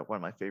 It's one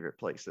of my favorite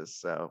places.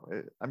 So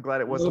I'm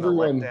glad it wasn't a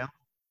letdown.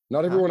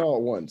 Not everyone all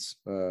at once.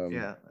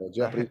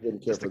 Japanese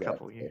didn't care just for a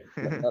couple that. years.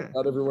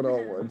 Not everyone all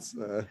at once.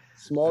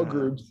 Small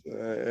groups.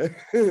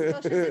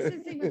 Social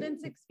distancing within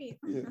 6 feet.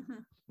 Wear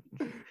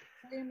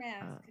your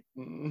mask.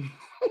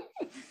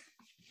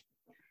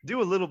 Do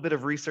a little bit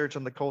of research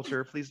on the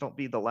culture. Please don't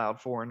be the loud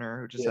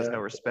foreigner who just has no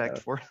respect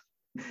for it.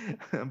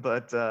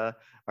 But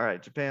all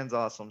right, Japan's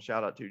awesome.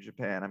 Shout out to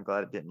Japan. I'm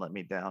glad it didn't let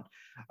me down.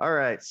 All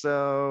right,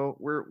 so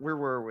where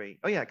were we?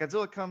 Oh yeah,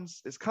 Godzilla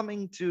is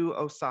coming to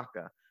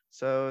Osaka.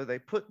 So they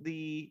put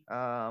the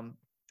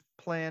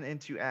plan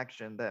into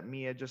action that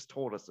Mia just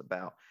told us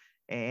about,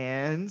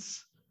 and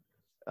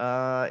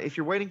If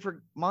you're waiting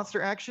for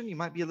monster action, you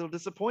might be a little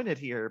disappointed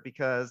here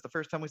because the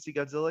first time we see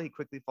Godzilla, he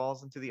quickly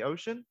falls into the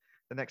ocean.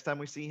 The next time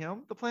we see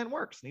him, the plan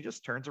works and he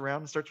just turns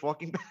around and starts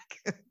walking back.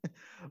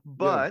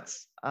 But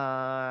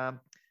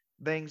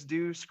things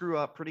do screw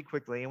up pretty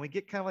quickly, and we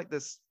get kind of like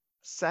this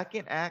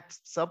second act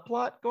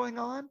subplot going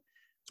on.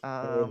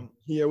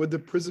 With the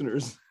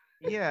prisoners.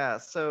 Yeah.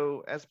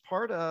 So as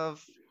part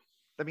of,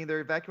 I mean,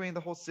 they're evacuating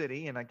the whole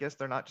city, and I guess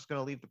they're not just going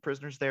to leave the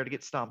prisoners there to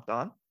get stomped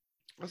on.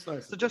 That's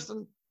nice. So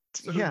Justin,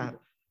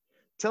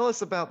 tell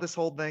us about this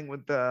whole thing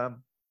with the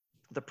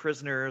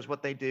prisoners,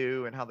 what they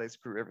do, and how they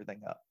screw everything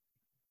up.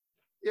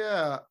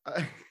 Yeah.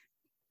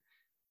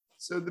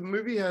 So the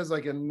movie has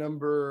like a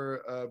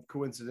number of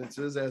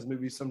coincidences, as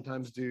movies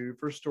sometimes do,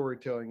 for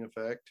storytelling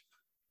effect.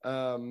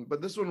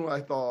 But this one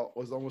I thought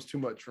was almost too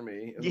much for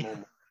me in the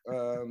moment.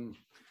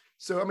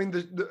 So I mean,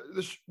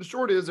 the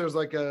short is there's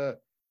like a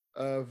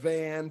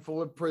van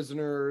full of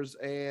prisoners,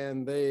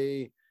 and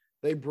they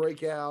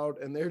break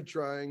out and they're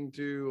trying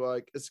to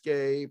like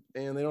escape,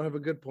 and they don't have a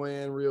good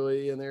plan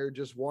really, and they're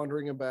just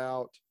wandering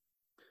about.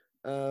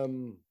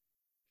 And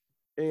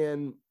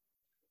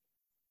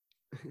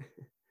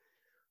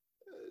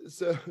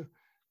so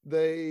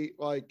they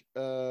like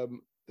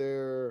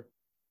they're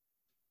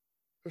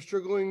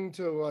struggling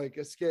to like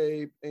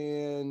escape,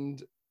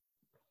 and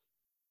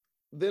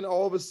then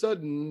all of a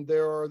sudden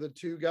there are the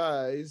two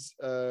guys,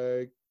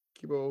 Kiboyashi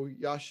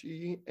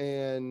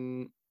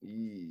and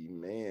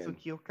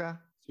Tsukioka,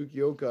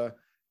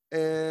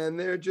 and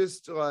they're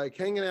just like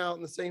hanging out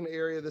in the same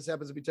area this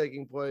happens to be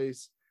taking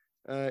place,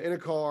 in a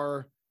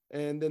car,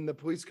 and then the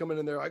police come in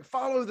and they're like,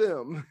 follow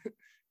them.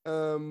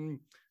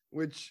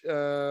 Which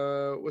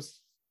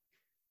was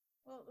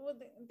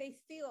they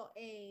steal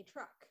a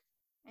truck,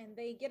 and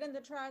they get in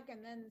the truck,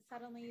 and then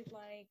suddenly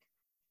like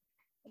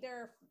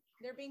they're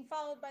being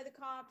followed by the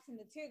cops and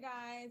the two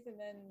guys, and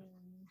then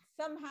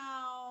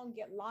somehow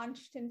get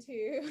launched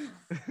into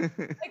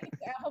like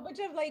a whole bunch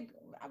of like,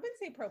 I wouldn't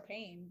say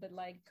propane, but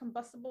like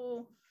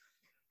combustible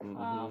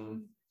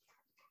some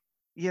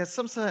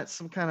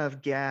kind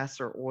of gas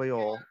or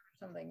oil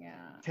something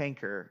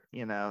tanker,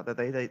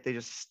 that they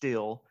just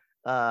steal.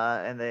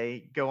 And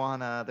they go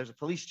on there's a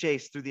police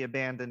chase through the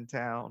abandoned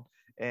town,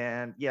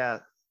 and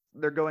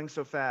they're going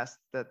so fast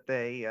that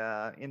they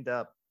end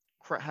up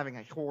having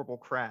a horrible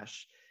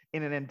crash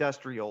in an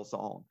industrial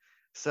zone.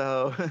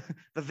 So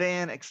the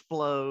van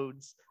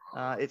explodes.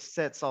 It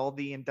sets all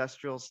the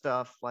industrial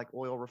stuff like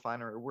oil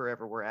refinery or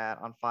wherever we're at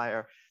on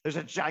fire. There's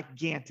a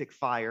gigantic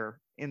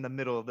fire in the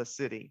middle of the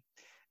city,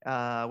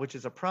 which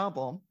is a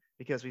problem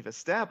because we've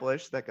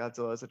established that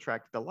Godzilla is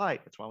attracted to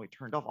light. That's why we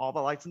turned off all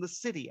the lights in the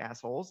city,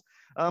 assholes.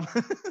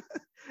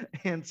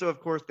 And so, of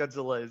course,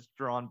 Godzilla is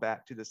drawn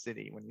back to the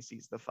city when he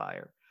sees the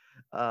fire.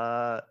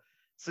 The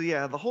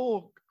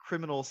whole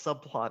criminal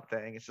subplot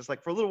thing, it's just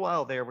like for a little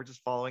while there, we're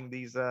just following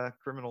these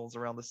criminals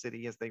around the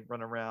city as they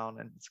run around,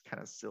 and it's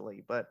kind of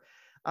silly. But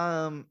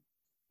the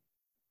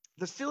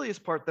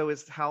silliest part, though,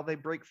 is how they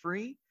break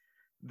free.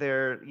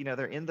 They're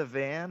in the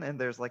van, and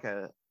there's like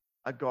a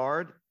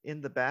guard in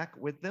the back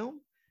with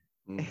them.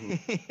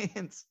 Mm-hmm.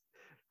 And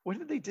what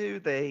did they do?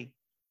 They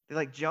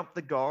like jump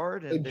the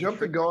guard, and they jump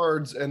the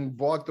guards and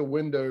block the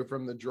window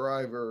from the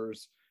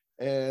drivers.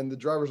 And the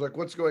driver's like,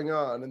 what's going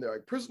on? And they're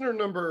like, prisoner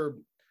number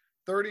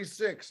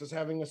 36 is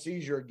having a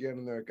seizure again.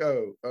 And they're like,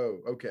 oh,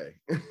 okay.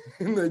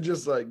 And they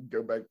just like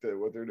go back to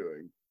what they're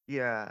doing.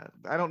 Yeah,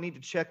 I don't need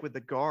to check with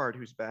the guard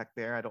who's back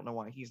there. I don't know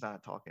why he's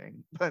not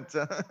talking. But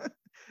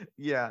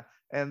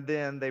and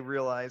then they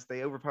realize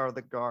they overpower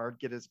the guard,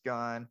 get his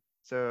gun.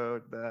 So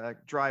the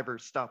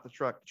drivers stop the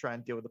truck to try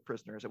and deal with the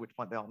prisoners, at which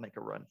point they all make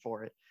a run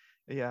for it.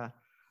 Yeah.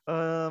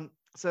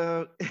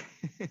 So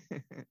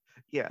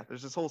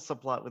there's this whole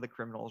subplot with the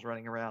criminals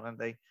running around, and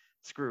they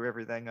screw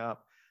everything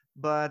up.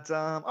 But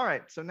all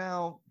right, so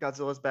now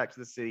Godzilla's back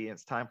to the city, and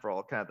it's time for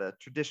all kind of the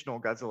traditional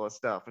Godzilla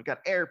stuff. We've got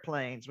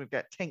airplanes, we've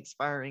got tanks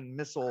firing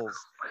missiles,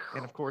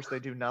 and of course they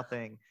do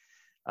nothing.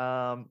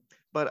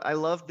 But I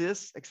love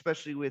this,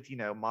 especially with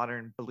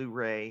modern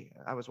Blu-ray.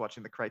 I was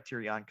watching the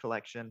Criterion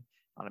Collection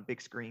on a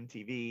big screen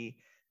TV.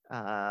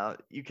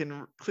 You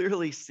can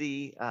clearly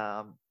see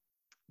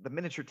the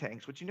miniature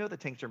tanks, which the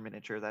tanks are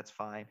miniature, that's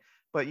fine.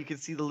 But you can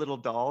see the little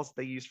dolls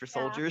they use for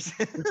soldiers.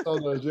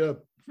 All those, yeah.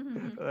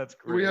 That's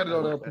great. We had it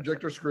on our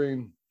projector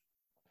screen,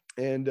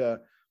 and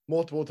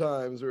multiple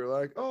times we were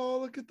like, oh,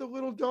 look at the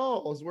little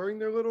dolls wearing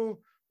their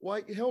little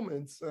white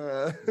helmets,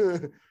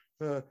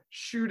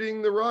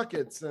 shooting the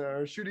rockets,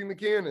 shooting the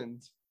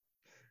cannons.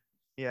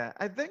 Yeah,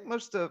 I think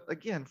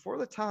for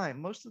the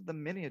time, most of the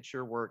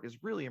miniature work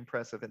is really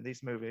impressive in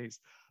these movies.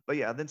 But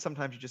then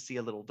sometimes you just see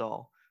a little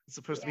doll. It's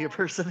supposed to be a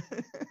person.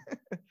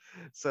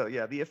 So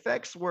the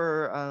effects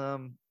were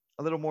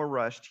a little more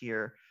rushed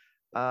here.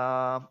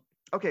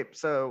 Okay,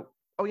 so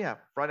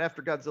right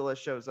after Godzilla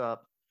shows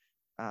up,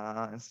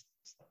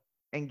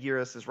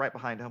 Anguirus is right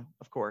behind him,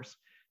 of course.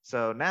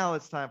 So now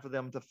it's time for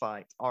them to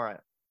fight. All right,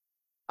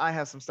 I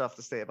have some stuff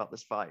to say about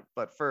this fight,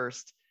 but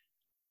first,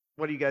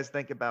 what do you guys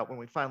think about when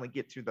we finally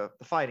get to the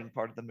fighting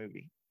part of the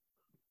movie?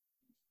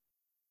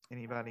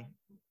 Anybody?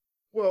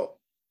 Well,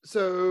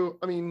 so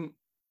I mean,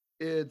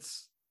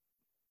 it's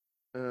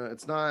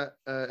not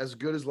as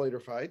good as later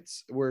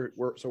fights. We're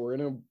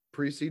in a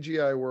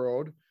pre-CGI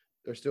world.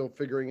 They're still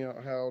figuring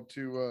out how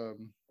to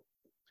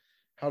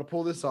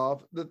pull this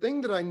off. The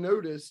thing that I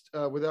noticed,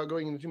 without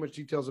going into too much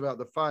details about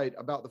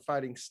the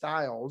fighting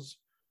styles,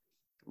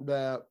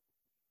 that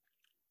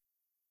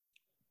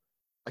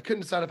I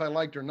couldn't decide if I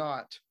liked or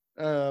not.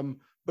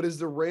 But is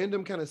the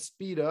random kind of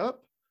speed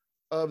up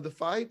of the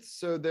fights.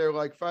 So they're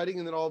like fighting,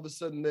 and then all of a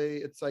sudden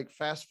it's like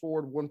fast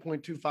forward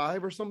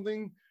 1.25 or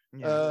something.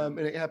 Yeah. And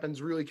it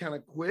happens really kind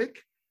of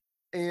quick.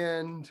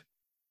 And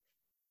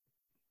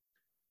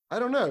I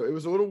don't know, it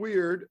was a little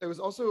weird. It was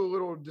also a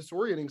little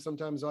disorienting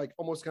sometimes, like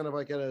almost kind of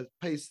like at a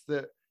pace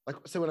that, like,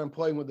 say when I'm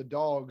playing with the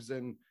dogs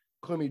and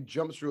Clemmy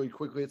jumps really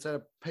quickly, it's at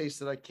a pace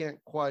that I can't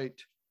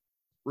quite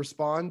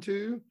respond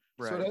to.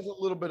 Right. So it has a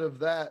little bit of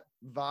that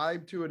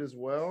vibe to it as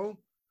well.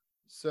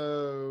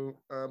 So,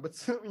 but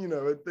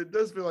it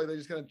does feel like they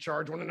just kind of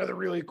charge one another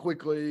really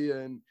quickly.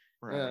 And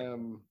right.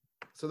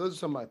 So those are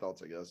some of my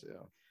thoughts, I guess.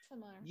 Yeah.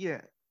 Similar.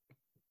 Yeah.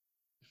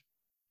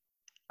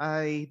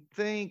 I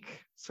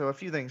think so. A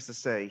few things to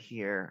say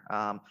here.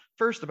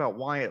 First, about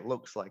why it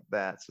looks like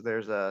that. So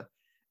there's a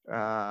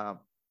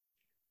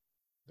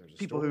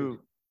people story. Who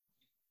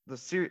the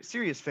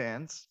serious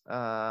fans.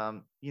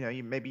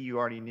 Maybe you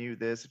already knew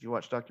this if you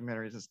watch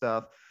documentaries and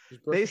stuff.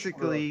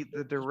 Basically,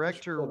 the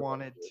director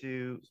wanted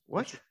to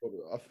what?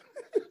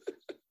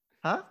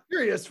 Huh?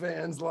 Serious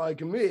fans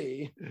like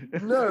me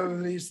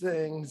know these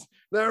things.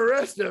 The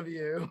rest of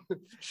you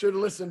should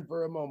listen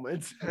for a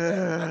moment.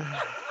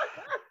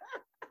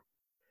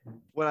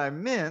 What I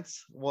meant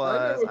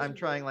was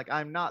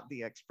I'm not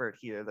the expert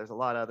here. There's a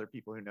lot of other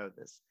people who know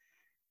this.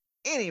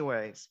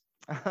 Anyways,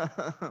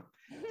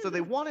 so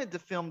they wanted to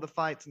film the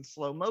fights in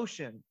slow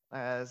motion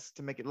as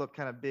to make it look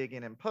kind of big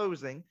and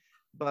imposing,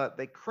 but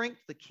they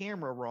cranked the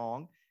camera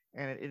wrong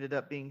and it ended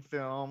up being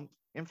filmed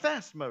in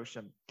fast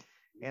motion.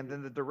 And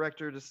then the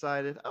director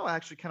decided, I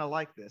actually kind of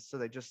like this. So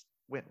they just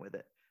went with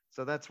it.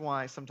 So that's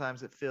why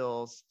sometimes it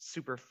feels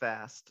super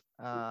fast.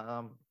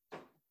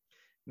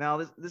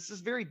 Now, this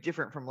is very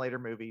different from later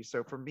movies.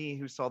 So for me,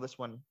 who saw this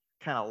one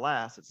kind of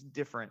last, it's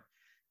different.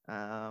 It's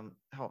a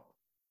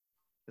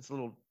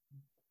little,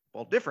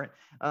 different.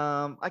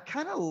 I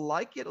kind of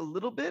like it a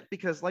little bit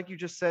because, like you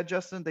just said,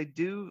 Justin, they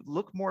do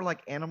look more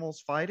like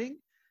animals fighting.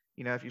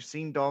 If you've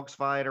seen dogs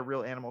fight or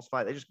real animals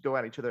fight, they just go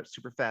at each other at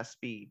super fast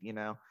speed,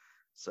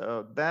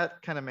 So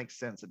that kind of makes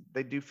sense.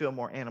 They do feel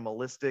more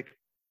animalistic.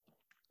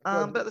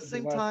 But at the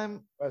same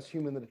time, last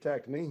human that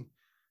attacked me,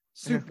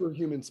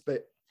 superhuman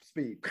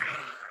speed.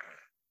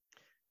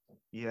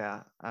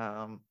 Yeah.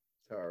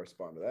 That's how I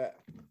respond to that.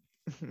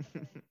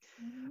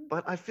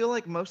 But I feel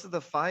like most of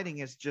the fighting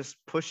is just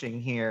pushing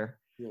here.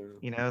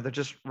 Yeah. They're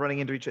just running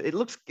into each other. It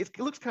looks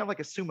kind of like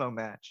a sumo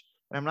match.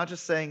 And I'm not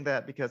just saying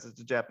that because it's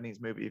a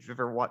Japanese movie. If you've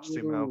ever watched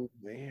sumo,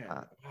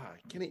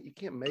 you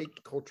can't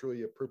make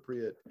culturally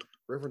appropriate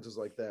references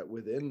like that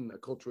within a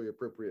culturally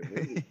appropriate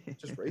movie.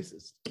 It's just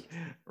racist.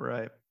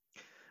 Right.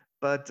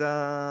 But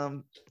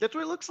that's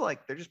what it looks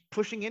like. They're just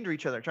pushing into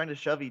each other, trying to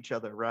shove each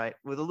other, right?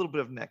 With a little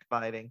bit of neck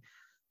biting.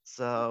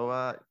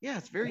 So,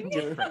 it's very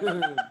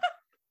different.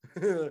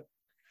 In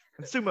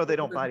sumo, they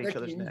don't bite each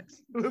other's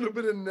necks. A little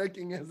bit of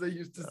necking, as they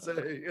used to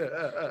say.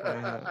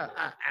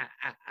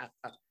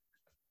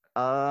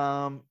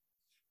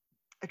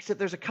 Except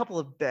there's a couple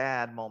of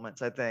bad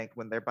moments, I think,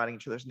 when they're biting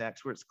each other's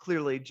necks, where it's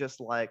clearly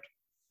just like,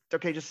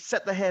 okay, just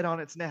set the head on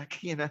its neck,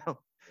 Yeah.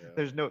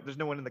 There's no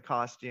one in the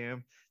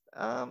costume.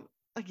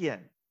 Again,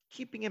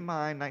 keeping in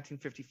mind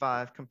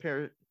 1955,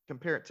 compare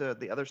it to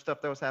the other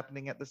stuff that was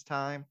happening at this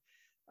time.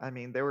 I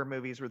mean, there were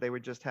movies where they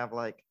would just have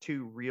like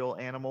two real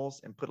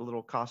animals and put a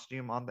little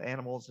costume on the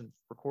animals and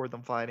record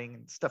them fighting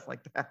and stuff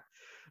like that.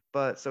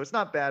 But so it's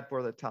not bad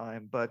for the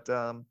time, but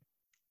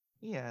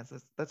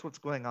that's what's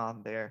going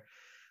on there.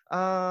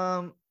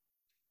 There's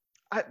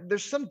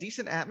some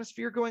decent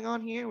atmosphere going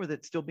on here with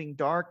it still being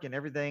dark and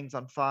everything's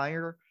on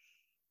fire.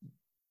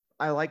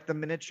 I like the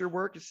miniature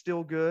work. It's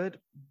still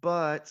good,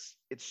 but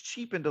it's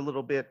cheapened a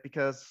little bit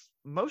because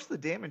most of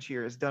the damage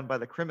here is done by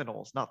the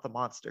criminals, not the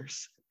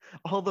monsters.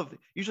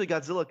 Usually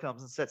Godzilla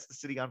comes and sets the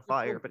city on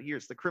fire, but here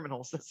it's the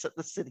criminals that set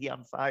the city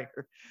on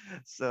fire.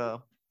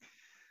 So,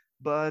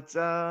 but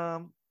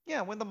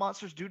when the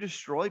monsters do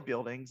destroy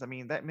buildings, I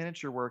mean, that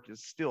miniature work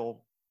is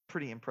still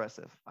pretty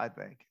impressive, I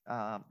think.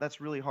 That's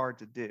really hard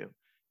to do.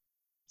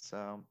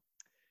 So,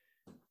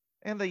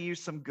 and they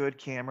use some good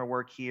camera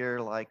work here,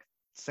 like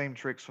same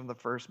tricks from the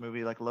first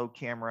movie, like low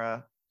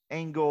camera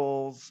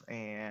angles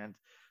and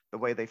the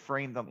way they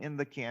frame them in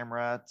the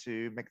camera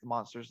to make the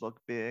monsters look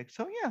big.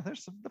 So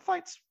the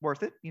fight's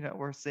worth it,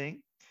 worth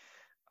seeing.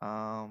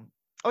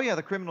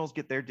 The criminals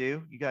get their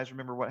due. You guys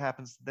remember what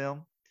happens to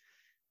them?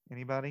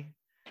 Anybody?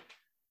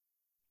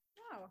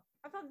 No,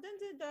 I thought didn't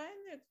they die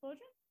in the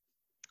explosion?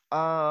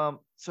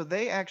 So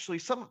they actually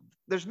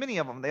there's many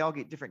of them. They all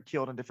get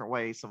killed in different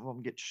ways. Some of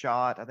them get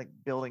shot. I think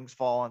buildings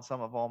fall on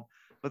some of them.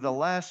 But the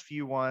last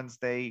few ones,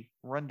 they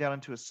run down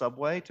into a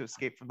subway to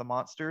escape from the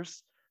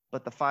monsters.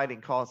 but the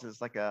fighting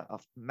causes like a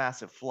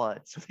massive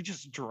flood, so they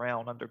just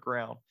drown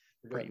underground.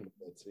 Pretty,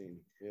 that scene.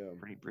 Yeah.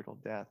 Pretty brutal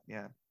death.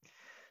 Yeah.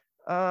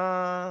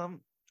 All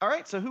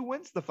right. So who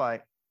wins the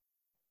fight?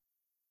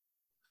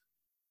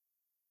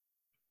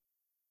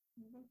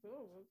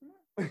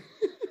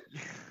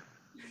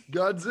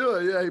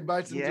 Godzilla. Yeah, he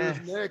bites into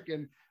his neck,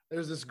 and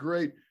there's this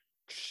great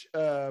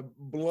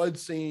blood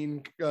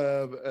scene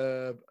of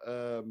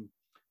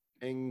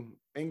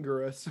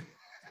Anguirus,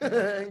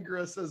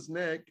 Anguirus's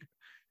neck,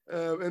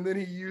 and then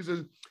he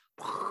uses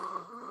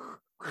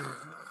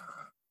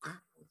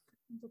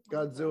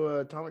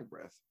Godzilla atomic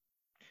breath,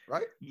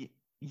 right?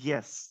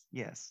 Yes.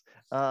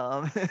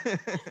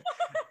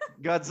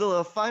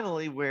 Godzilla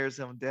finally wears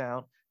him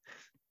down.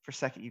 For a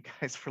second, you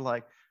guys were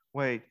like,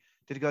 wait,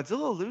 did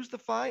Godzilla lose the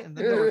fight? And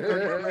then there were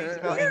 30 degrees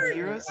about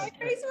Anguirus? My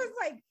face was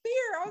like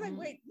fear. I was like,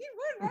 wait, you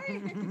won,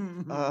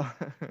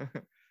 right?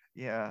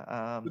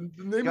 Yeah.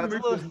 The name of the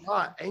movie is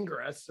not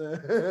Anguirus.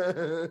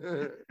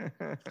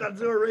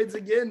 Godzilla raids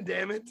again,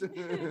 damn it.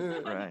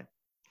 Right.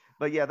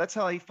 But yeah, that's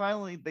how they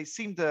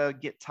seem to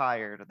get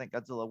tired. I think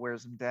Godzilla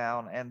wears him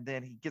down, and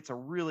then he gets a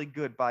really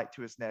good bite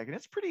to his neck. And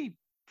it's pretty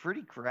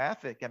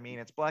graphic. I mean,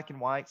 it's black and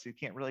white, so you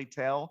can't really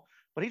tell.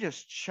 But he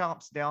just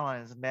chomps down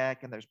on his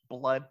neck, and there's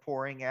blood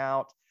pouring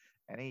out,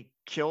 and he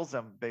kills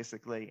him,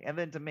 basically. And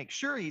then to make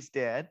sure he's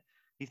dead,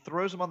 he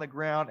throws him on the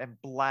ground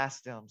and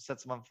blasts him,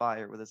 sets him on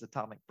fire with his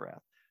atomic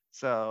breath.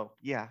 So,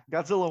 yeah,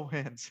 Godzilla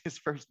wins his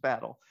first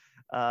battle.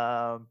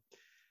 And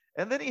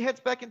then he heads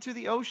back into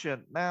the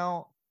ocean.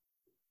 Now,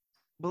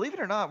 believe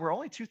it or not, we're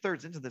only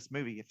 2/3 into this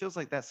movie. It feels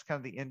like that's kind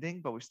of the ending,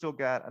 but we've still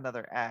got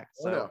another act.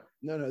 So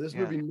no. This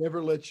movie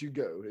never lets you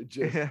go. It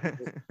just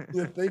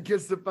you think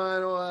it's the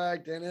final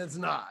act and it's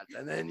not,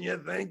 and then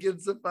you think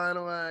it's the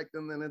final act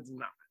and then it's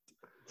not.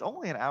 It's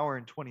only an hour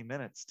and 20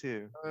 minutes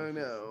too. I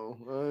know.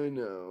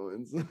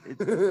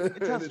 It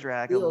does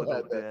drag a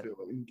little bit.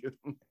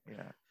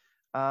 Yeah.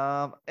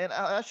 And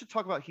I should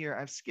talk about here,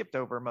 I've skipped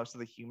over most of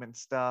the human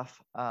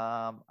stuff,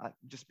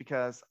 just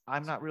because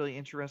I'm not really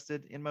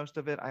interested in most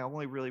of it. I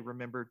only really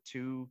remember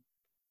 2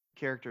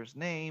 characters'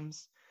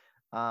 names.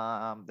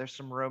 There's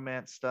some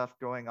romance stuff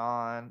going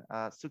on.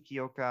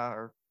 Tsukioka,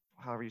 or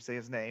however you say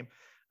his name,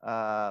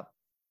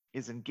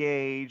 is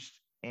engaged,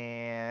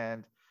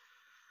 and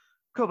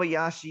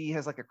Kobayashi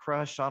has like a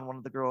crush on one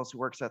of the girls who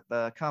works at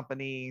the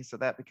company, so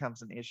that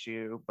becomes an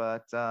issue.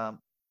 But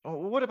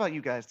what about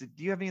you guys? Do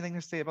you have anything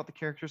to say about the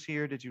characters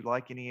here? Did you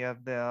like any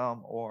of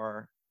them,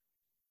 or?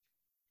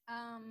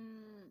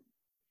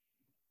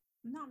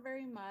 Not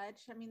very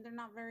much. I mean, they're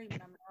not very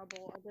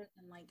memorable. Other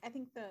than I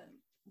think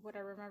what I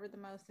remember the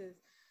most is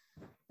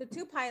the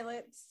 2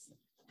 pilots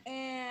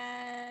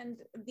and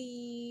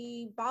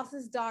the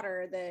boss's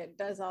daughter that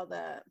does all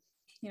the,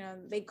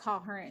 they call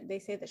her. They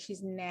say that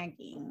she's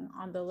nagging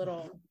on the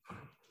little.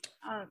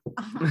 On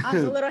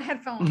the little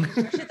headphones.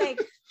 She's like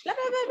blah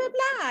blah blah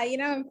blah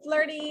blah,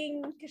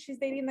 flirting because she's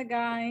dating the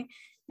guy,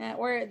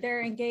 or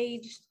they're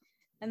engaged,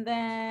 and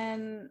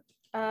then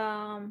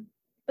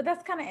but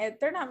that's kind of it.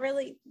 They're not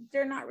really.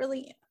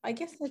 I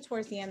guess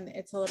towards the end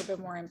it's a little bit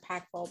more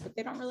impactful, but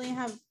they don't really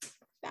have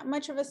that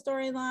much of a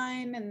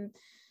storyline. And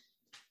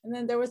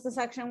then there was the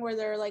section where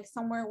they're like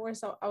somewhere where,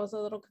 so I was a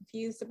little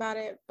confused about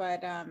it, but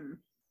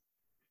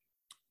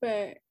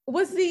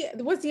was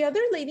the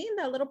other lady in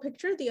that little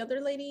picture, the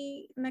other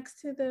lady next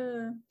to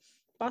the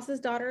boss's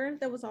daughter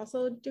that was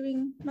also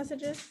doing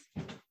messages?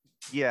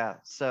 Yeah,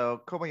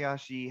 so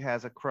Kobayashi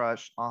has a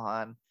crush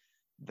on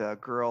the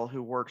girl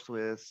who works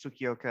with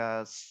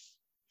Tsukioka's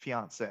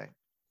fiance.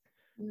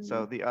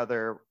 So the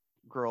other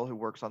girl who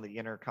works on the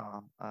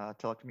intercom,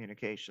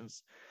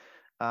 telecommunications.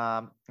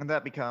 And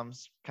that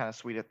becomes kind of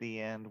sweet at the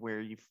end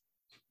where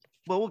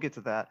we'll get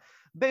to that.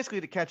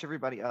 Basically, to catch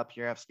everybody up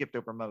here, I've skipped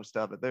over most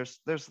of it. There's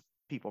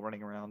people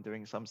running around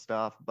doing some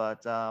stuff,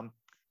 but the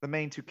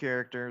main 2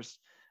 characters.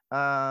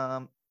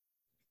 So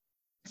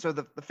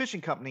the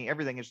fishing company,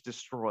 everything is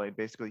destroyed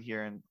basically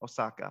here in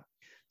Osaka.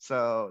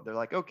 So they're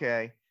like,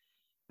 okay,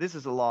 this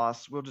is a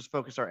loss. We'll just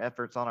focus our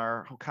efforts on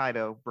our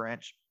Hokkaido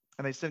branch.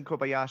 And they send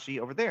Kobayashi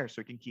over there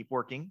so he can keep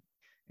working.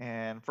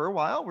 And for a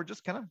while, we're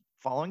just kind of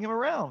following him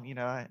around.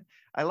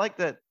 I like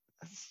that.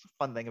 That's a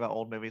fun thing about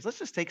old movies. Let's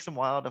just take some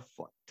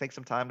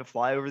time to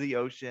fly over the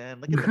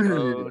ocean, look at the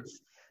boats.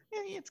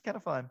 Yeah, it's kind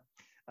of fun.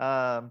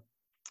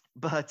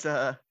 But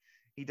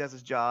he does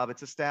his job.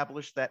 It's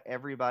established that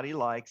everybody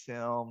likes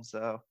him.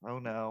 So, oh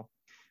no.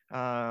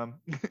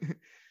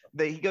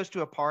 He goes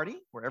to a party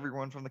where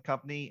everyone from the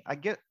company,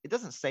 it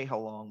doesn't say how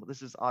long, but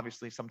this is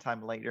obviously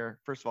sometime later.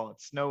 First of all,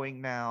 it's snowing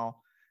now.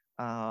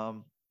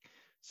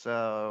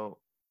 So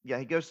yeah,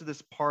 he goes to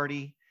this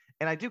party,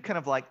 and I do kind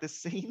of like this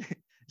scene.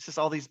 It's just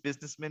all these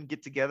businessmen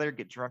get together,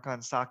 get drunk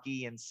on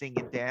sake, and sing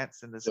and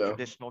dance in this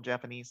traditional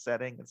Japanese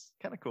setting. It's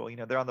kind of cool.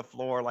 They're on the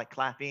floor like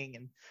clapping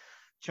and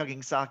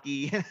chugging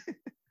sake.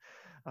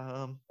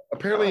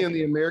 Apparently, in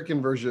the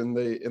American version,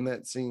 in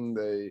that scene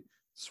they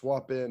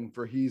swap in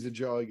for "He's a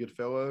Jolly Good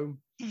Fellow."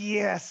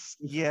 Yes.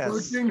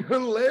 Fucking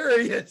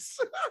hilarious.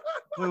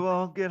 We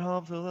won't get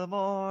home till the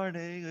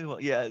morning.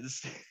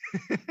 Yes.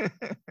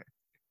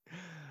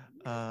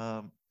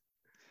 Um,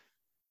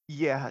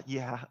 yeah,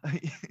 yeah.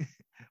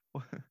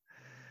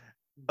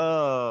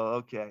 Oh,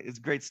 okay. It's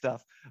great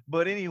stuff.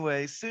 But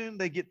anyway, soon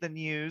they get the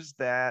news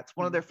that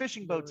one of their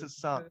fishing boats is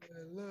sunk,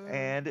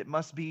 and it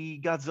must be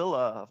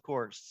Godzilla, of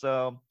course.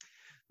 So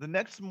the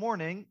next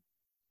morning,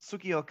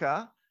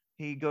 Tsukioka,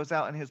 he goes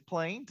out in his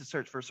plane to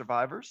search for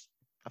survivors.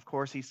 Of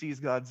course, he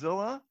sees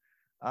Godzilla,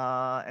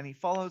 and he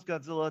follows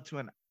Godzilla to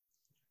an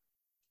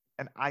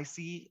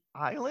icy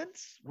island,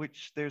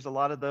 which there's a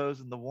lot of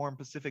those in the warm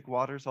Pacific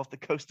waters off the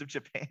coast of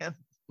Japan.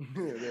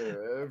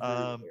 They're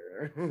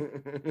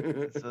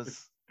everywhere.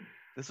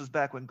 This was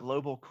back when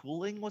global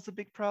cooling was a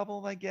big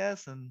problem, I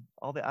guess, and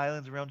all the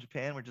islands around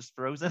Japan were just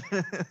frozen.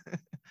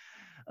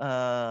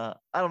 I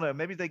don't know.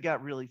 Maybe they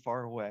got really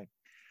far away.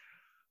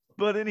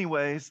 But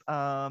anyways,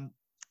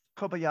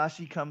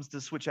 Kobayashi comes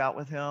to switch out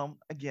with him.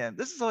 Again,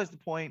 this is always the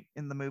point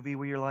in the movie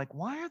where you're like,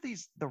 why are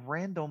the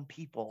random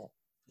people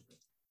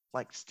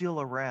like still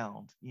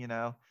around? You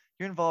know,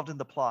 you're involved in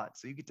the plot,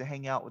 so you get to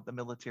hang out with the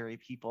military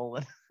people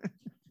and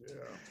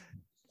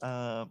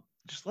Yeah.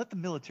 Just let the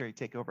military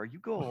take over. You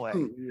go away.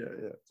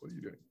 Yeah. What are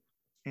you doing?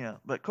 Yeah,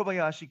 but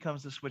Kobayashi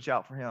comes to switch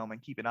out for him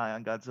and keep an eye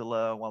on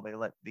Godzilla while they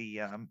let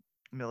the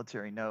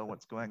military know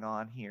what's going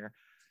on here.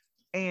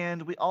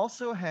 And we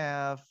also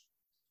have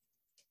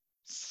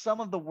some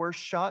of the worst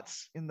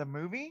shots in the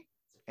movie,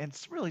 and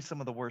it's really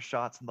some of the worst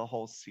shots in the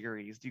whole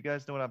series. Do you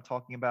guys know what I'm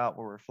talking about?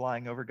 Where we're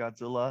flying over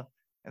Godzilla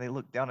and they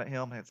look down at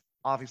him, and it's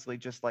obviously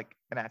just like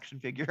an action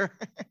figure.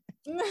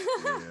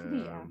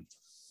 Yeah.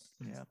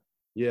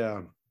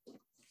 Yeah.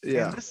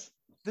 And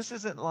this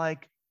isn't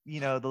like, you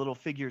know, the little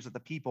figures of the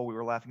people we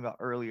were laughing about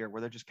earlier,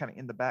 where they're just kind of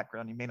in the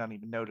background. You may not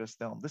even notice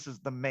them. This is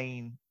the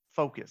main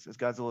focus, is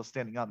Godzilla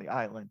standing on the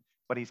island,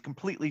 but he's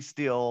completely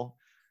still.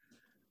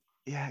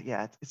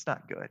 Yeah, it's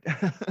not good.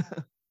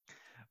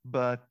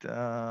 But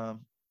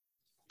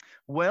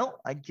well,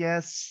 I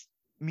guess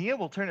Mia,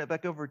 we'll turn it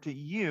back over to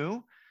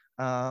you.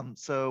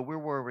 So where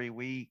were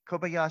we?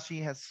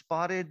 Kobayashi has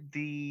spotted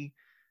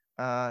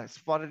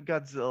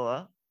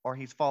Godzilla, or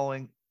he's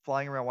flying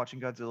around watching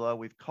Godzilla.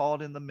 We've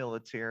called in the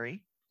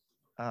military.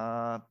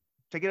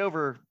 Take it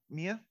over,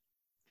 Mia.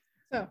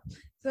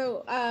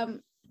 So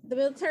the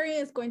military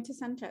is going to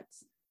send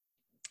jets.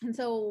 And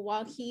so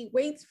while he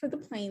waits for the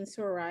planes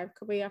to arrive,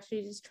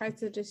 Kobayashi just tries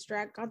to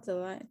distract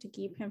Godzilla to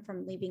keep him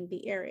from leaving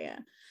the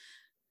area.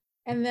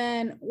 And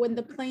then when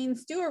the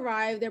planes do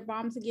arrive, their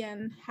bombs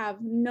again have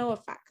no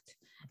effect.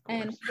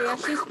 And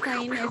Kobayashi's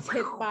plane is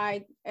hit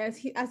by, as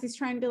he's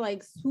trying to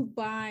like swoop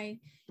by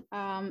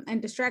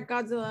and distract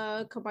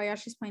Godzilla,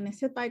 Kobayashi's plane is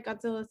hit by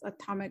Godzilla's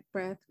atomic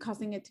breath,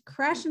 causing it to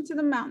crash into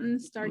the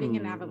mountains, starting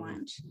an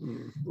avalanche.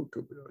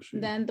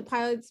 Then the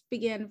pilots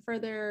begin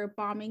further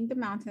bombing the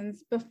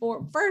mountains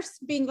before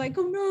first being like,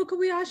 oh no,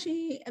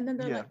 Kobayashi. And then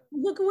they're like,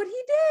 look at what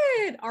he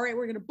did. All right,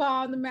 we're going to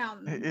bomb the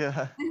mountains.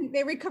 Yeah. And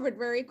they recovered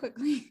very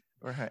quickly.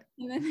 Right.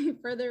 And then they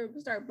further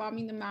start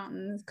bombing the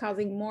mountains,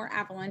 causing more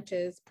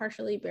avalanches,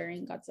 partially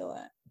burying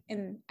Godzilla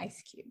in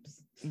ice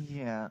cubes.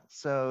 Yeah.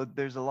 So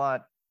there's a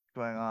lot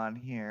going on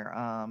here.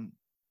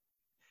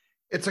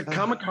 It's a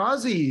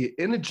kamikaze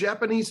in a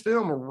Japanese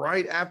film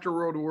right after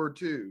World War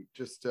II.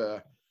 Just so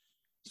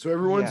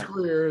everyone's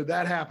clear,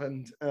 that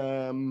happened,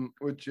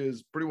 which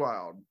is pretty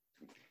wild.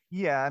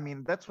 Yeah, I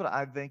mean, that's what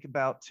I think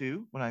about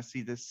too when I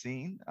see this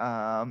scene.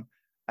 I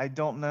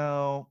don't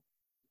know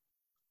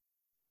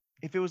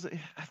if it was.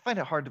 I find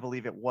it hard to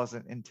believe it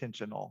wasn't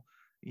intentional,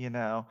 you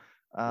know,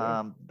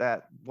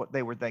 that what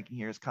they were thinking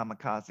here is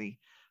kamikaze.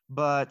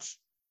 But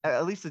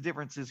at least the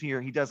difference is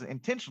here, he doesn't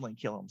intentionally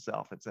kill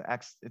himself. It's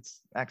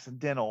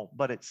accidental,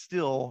 but it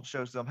still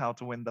shows them how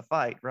to win the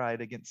fight,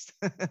 right? Against.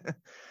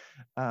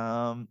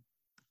 But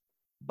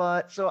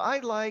so I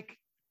like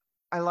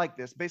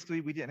this.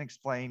 Basically, we didn't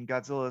explain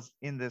Godzilla's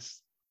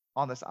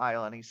on this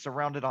island. He's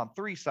surrounded on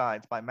three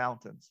sides by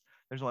mountains.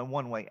 There's only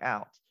one way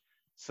out.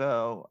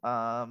 So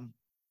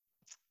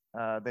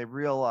they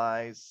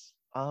realize,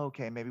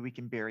 okay, maybe we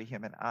can bury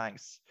him in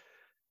ice.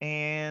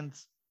 And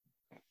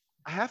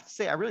I have to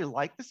say, I really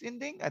like this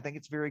ending. I think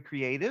it's very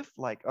creative.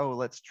 Like, oh,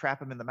 let's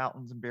trap him in the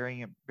mountains and bury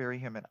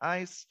him in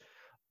ice.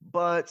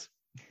 But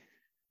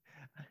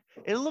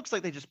it looks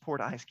like they just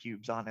poured ice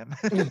cubes on him.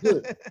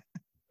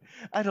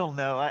 I don't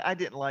know. I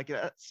didn't like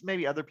it.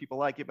 Maybe other people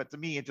like it, but to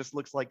me, it just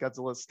looks like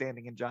Godzilla's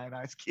standing in giant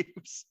ice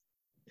cubes.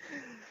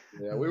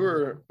 Yeah, we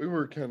were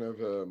kind of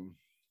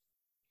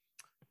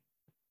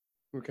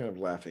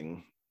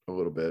laughing a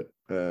little bit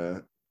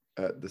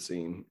at the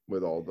scene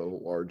with all the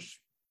large,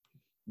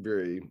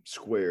 very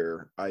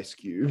square ice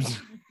cubes.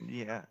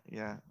 Yeah.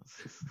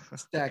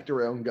 Stacked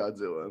around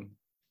Godzilla.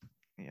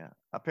 Yeah.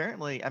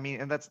 Apparently, I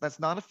mean, and that's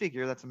not a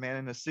figure. That's a man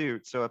in a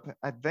suit. So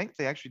I think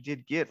they actually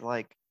did get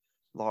like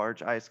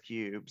large ice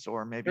cubes,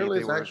 or maybe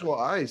apparently it's actual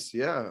ice.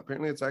 Yeah,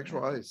 apparently it's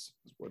actual ice,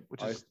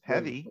 which is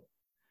heavy.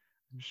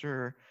 I'm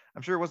sure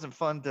it wasn't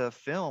fun to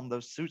film.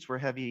 Those suits were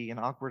heavy and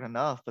awkward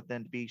enough, but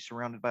then to be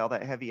surrounded by all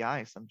that heavy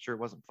ice, I'm sure it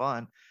wasn't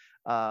fun.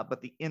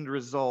 But the end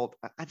result,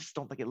 I just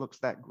don't think it looks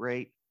that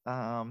great.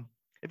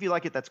 If you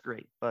like it, that's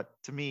great. But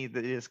to me,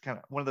 that is kind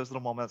of one of those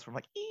little moments where I'm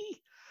like,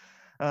 ee.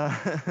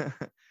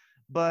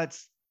 But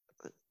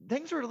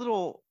things are a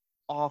little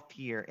off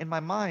here. In my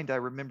mind, I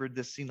remembered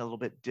this scene a little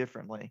bit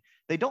differently.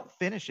 They don't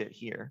finish it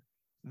here.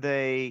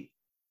 They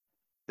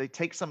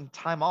take some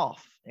time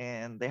off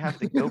and they have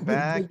to go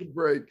back. Take a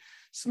break.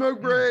 Smoke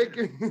break.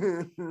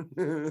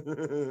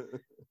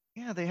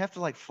 Yeah, they have to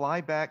like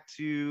fly back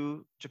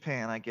to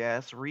Japan, I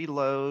guess,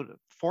 reload,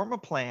 form a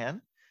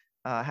plan,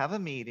 have a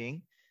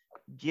meeting,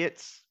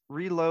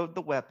 reload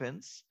the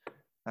weapons.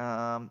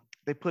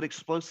 They put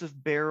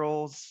explosive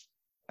barrels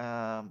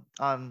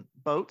on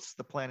boats.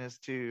 The plan is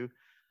to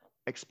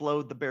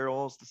explode the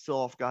barrels to seal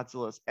off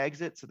Godzilla's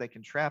exit so they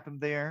can trap him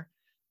there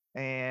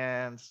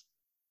and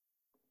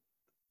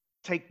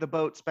take the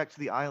boats back to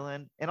the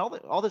island. And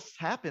all this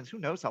happens. Who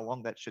knows how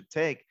long that should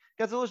take?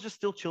 Godzilla's just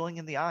still chilling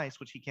in the ice,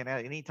 which he can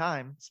at any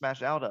time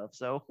smash out of.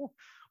 So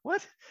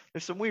what?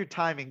 There's some weird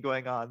timing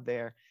going on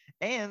there.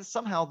 And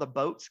somehow the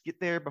boats get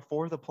there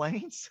before the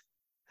planes.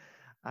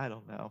 I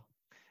don't know.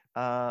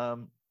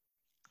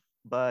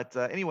 But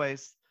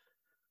anyways,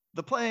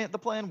 the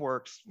plan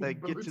works. They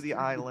get to the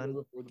island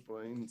before the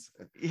planes.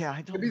 Yeah,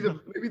 I don't know.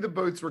 Maybe the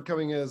boats were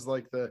coming as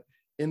like the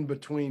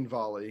in-between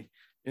volley,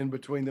 in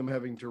between them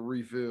having to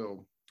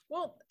refill.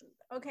 Well,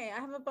 okay, I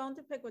have a bone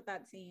to pick with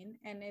that scene,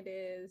 and it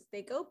is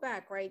they go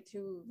back, right,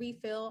 to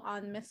refill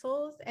on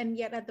missiles, and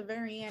yet at the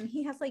very end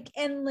he has like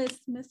endless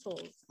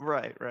missiles.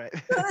 Right. Oh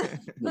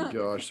my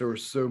gosh, there were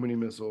so many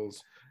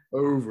missiles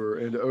over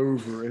and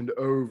over and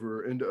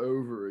over and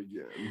over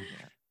again.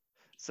 Yeah.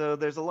 So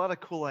there's a lot of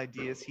cool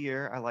ideas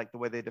here. I like the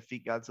way they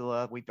defeat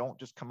Godzilla. We don't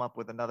just come up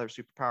with another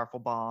super powerful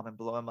bomb and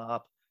blow him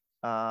up.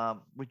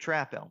 We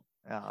trap him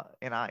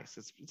in ice.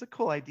 It's a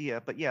cool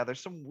idea, but yeah, there's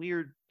some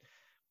weird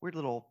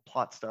little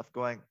plot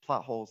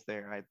holes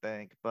there, I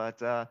think.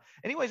 But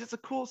anyways, it's a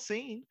cool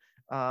scene.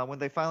 When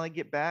they finally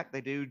get back,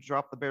 they do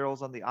drop the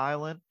barrels on the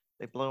island.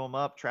 They blow them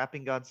up,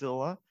 trapping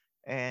Godzilla,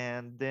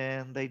 and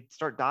then they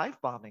start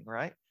dive bombing,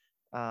 right?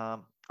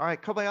 All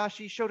right,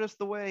 Kobayashi showed us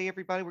the way,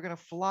 everybody. We're going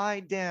to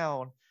fly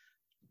down,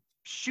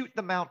 shoot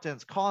the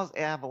mountains, cause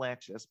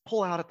avalanches,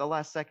 pull out at the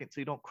last second so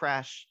you don't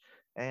crash.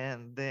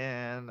 And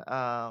then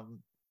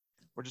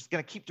we're just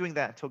going to keep doing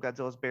that until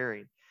Godzilla's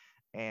buried.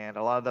 And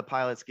a lot of the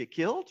pilots get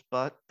killed,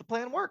 but the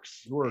plan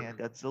works. And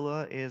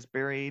Godzilla is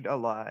buried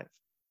alive.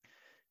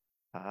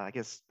 I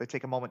guess they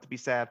take a moment to be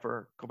sad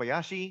for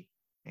Kobayashi.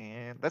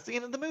 And that's the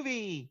end of the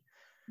movie.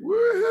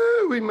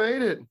 Woohoo! We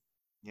made it.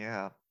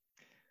 Yeah.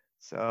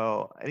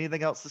 So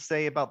anything else to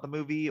say about the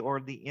movie or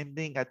the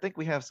ending? I think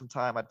we have some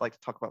time. I'd like to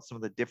talk about some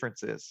of the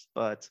differences,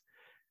 but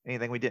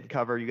anything we didn't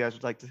cover you guys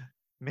would like to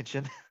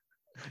mention?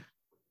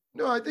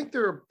 No, I think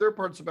there are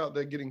parts about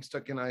the getting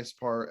stuck in ice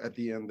part at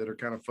the end that are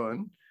kind of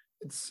fun.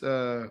 It's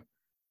the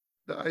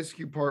ice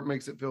cube part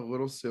makes it feel a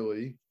little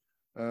silly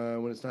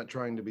when it's not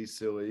trying to be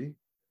silly.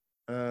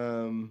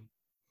 And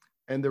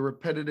the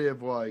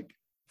repetitive like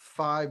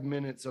 5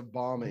 minutes of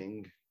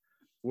bombing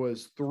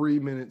was 3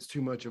 minutes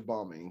too much of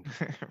bombing.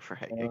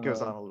 Right. It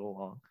goes on a little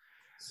long.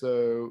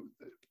 So,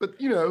 but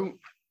you know,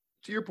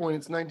 to your point,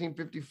 it's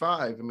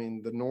 1955. I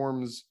mean, the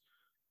norms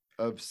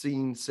of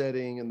scene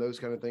setting and those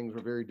kind of things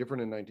were very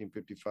different in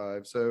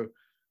 1955. So,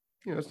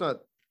 you know, it's not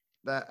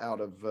that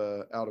out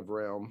of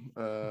realm.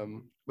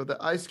 But the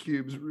ice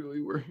cubes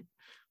really were,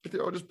 but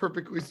they're all just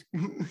perfectly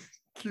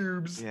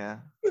cubes. Yeah.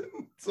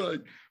 It's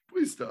like,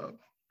 please stop.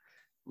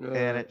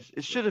 And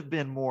it should have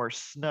been more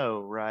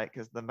snow, right?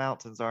 Because the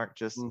mountains aren't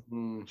just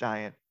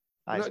giant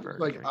icebergs.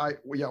 Like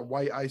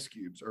white ice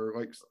cubes or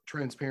like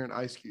transparent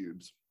ice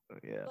cubes.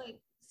 Yeah.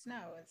 Like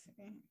snow. It's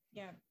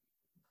yeah.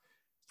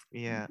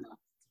 Yeah.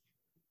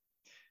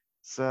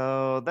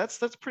 So that's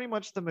pretty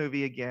much the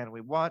movie. Again, we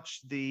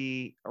watched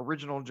the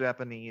original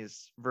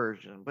Japanese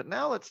version, but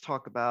now let's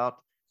talk about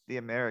the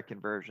American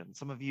version.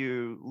 Some of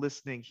you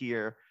listening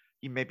here,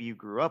 maybe you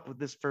grew up with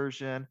this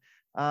version.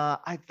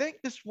 I think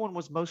this one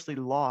was mostly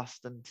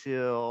lost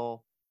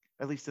until,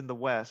 at least in the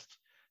West,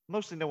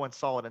 mostly no one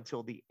saw it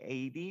until the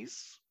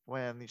 80s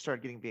when you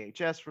started getting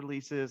VHS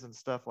releases and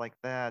stuff like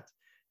that.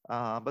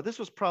 But this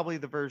was probably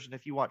the version,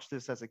 if you watched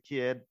this as a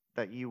kid,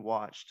 that you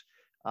watched.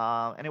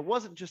 And it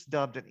wasn't just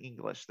dubbed in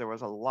English. There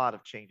was a lot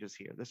of changes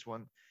here. This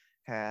one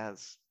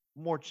has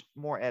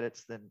more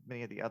edits than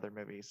many of the other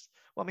movies.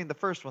 Well, I mean, the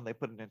first one, they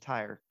put an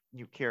entire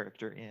new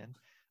character in,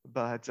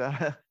 but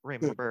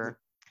remember.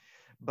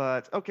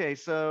 But okay,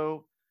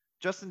 so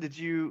Justin,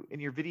 in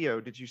your video,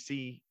 did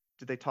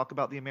they talk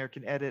about the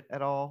American edit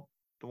at all?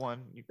 The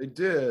one They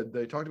did.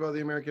 They talked about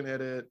the American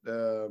edit.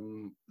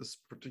 This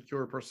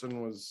particular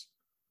person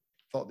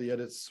thought the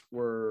edits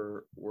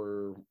were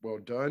well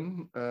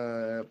done.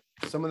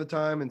 Some of the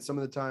time and some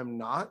of the time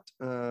not.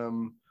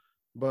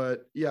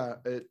 But yeah,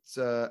 it's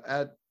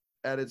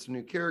added some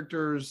new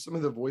characters. Some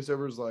of the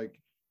voiceovers like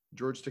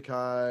George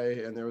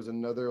Takei, and there was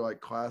another like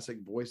classic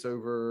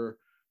voiceover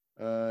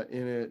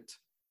in it.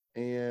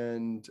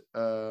 And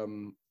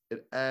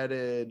it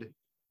added,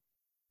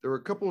 there were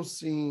a couple of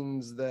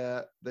scenes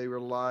that they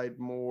relied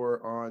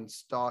more on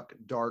stock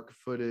dark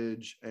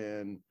footage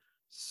and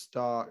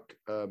stock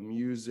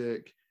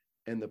music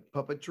and the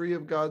puppetry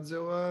of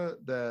Godzilla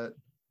that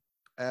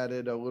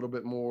added a little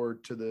bit more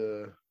to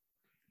the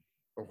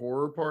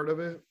horror part of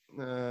it.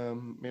 I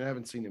mean, I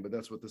haven't seen it, but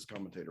that's what this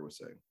commentator was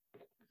saying.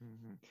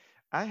 Mm-hmm.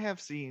 I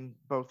have seen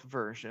both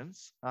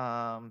versions.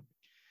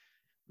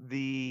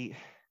 The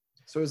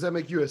So does that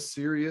make you a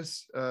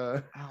serious?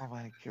 Oh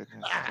my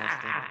goodness,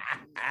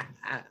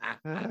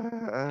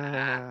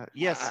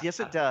 yes,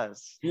 it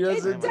does.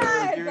 Yes, it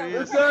does.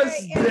 It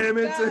does. Damn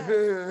it!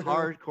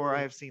 Hardcore.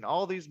 I have seen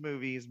all these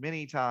movies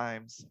many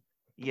times.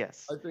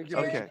 Yes. I think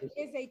Jared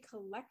is a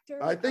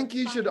collector. I think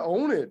he should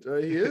own it.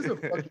 He is a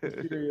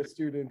fucking serious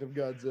student of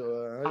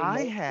Godzilla.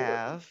 I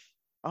have.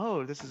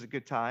 Oh, this is a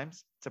good time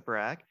to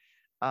brag.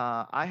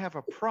 I have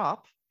a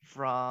prop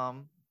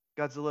from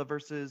Godzilla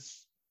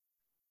versus.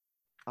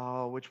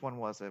 Oh, which one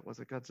was it? Was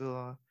it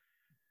Godzilla?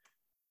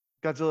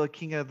 Godzilla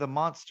King of the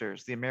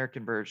Monsters, the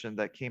American version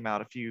that came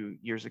out a few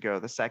years ago.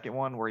 The second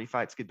one where he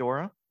fights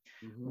Ghidorah.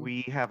 Mm-hmm.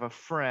 We have a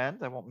friend.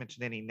 I won't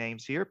mention any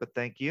names here, but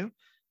thank you,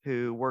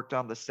 who worked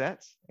on the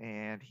set,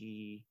 and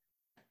he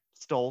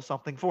stole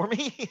something for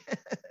me.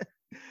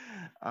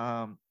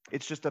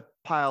 It's just a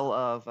pile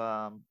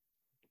of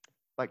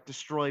like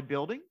destroyed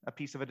building, a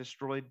piece of a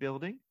destroyed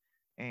building,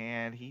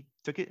 and he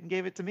took it and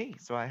gave it to me.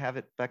 So I have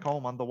it back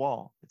home on the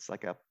wall. It's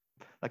like a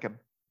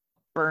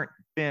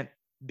bent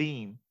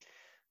beam.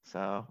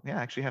 So yeah,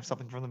 I actually have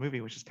something from the movie,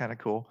 which is kind of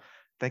cool.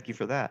 Thank you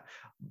for that.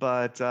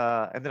 But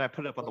and then I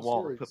put it up on the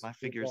wall and put my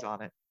figures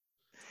on it.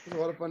 There's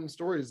a lot of fun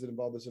stories that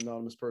involve this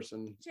anonymous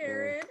person.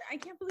 Jared, I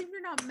can't believe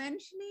you're not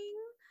mentioning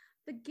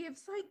the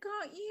gifts I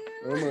got you.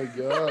 Oh my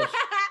gosh.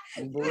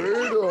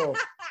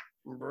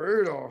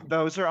 Brutal.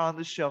 Those are on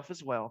the shelf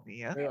as well,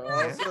 Mia. Yeah,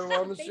 also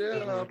on the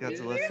shelf.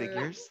 Godzilla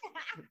figures.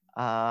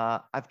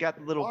 I've got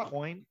the little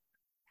coin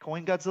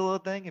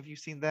Godzilla thing. Have you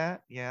seen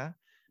that? Yeah.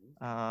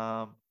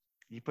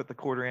 You put the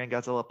quarter in,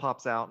 Godzilla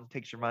pops out and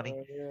takes your money.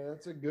 Yeah,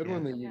 that's a good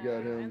one that you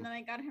got him. And then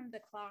I got him the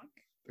clock.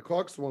 The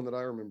clock's the one that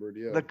I remembered.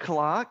 Yeah. The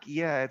clock,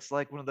 yeah, it's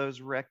like one of those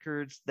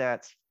records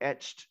that's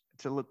etched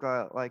to look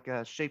like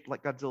shaped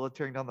like Godzilla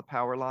tearing down the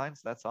power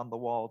lines. That's on the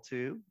wall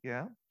too.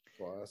 Yeah.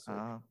 Classic.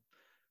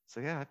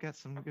 So yeah, I've got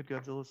some good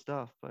Godzilla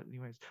stuff. But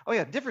anyways, oh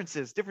yeah,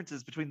 differences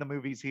between the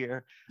movies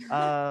here.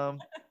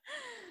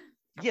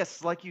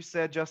 Yes, like you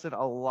said, Justin,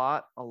 a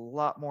lot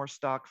more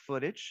stock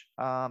footage.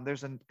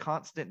 There's a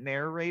constant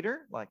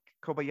narrator, like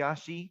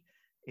Kobayashi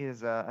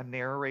is a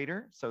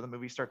narrator. So the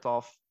movie starts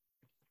off,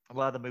 a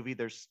lot of the movie,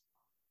 there's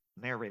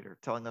a narrator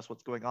telling us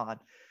what's going on.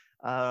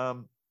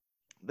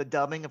 The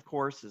dubbing, of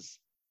course, is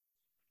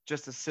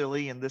just as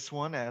silly in this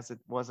one as it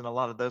was in a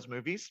lot of those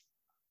movies,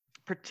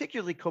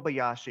 particularly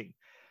Kobayashi.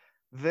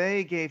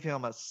 They gave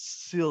him a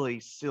silly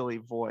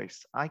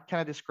voice. I kind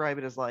of describe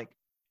it as like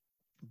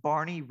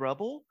Barney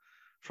Rubble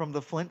from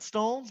the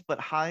Flintstones, but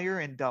higher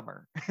and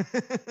dumber.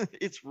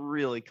 It's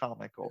really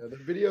comical. Yeah,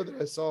 the video that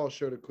I saw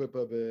showed a clip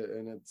of it,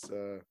 and it's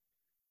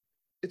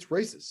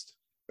racist.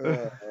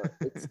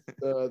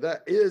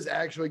 That is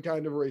actually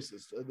kind of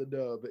racist. The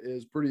dub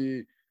is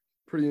pretty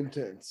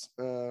intense.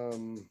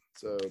 So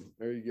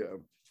there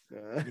you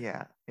go.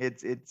 Yeah,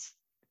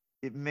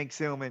 it makes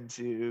him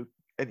into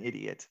an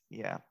idiot.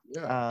 Yeah.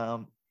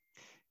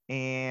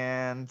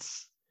 And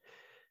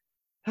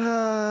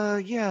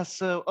yeah,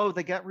 so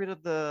they got rid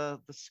of the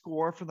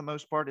score for the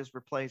most part, is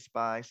replaced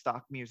by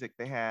stock music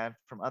they had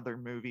from other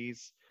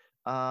movies.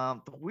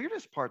 The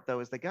weirdest part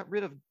though is they got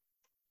rid of,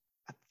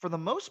 for the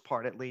most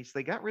part at least,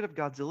 they got rid of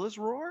Godzilla's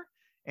roar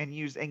and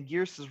used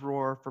Anguirus'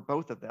 roar for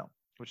both of them,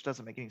 which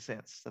doesn't make any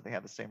sense that they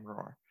have the same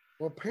roar.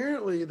 Well,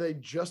 apparently they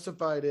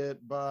justified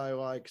it by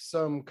like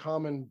some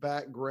common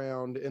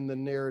background in the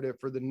narrative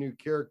for the new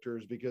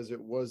characters, because it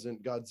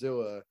wasn't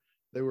Godzilla.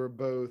 They were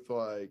both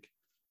like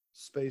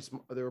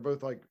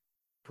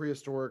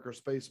prehistoric or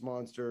space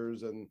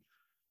monsters, and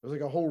there's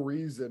like a whole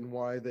reason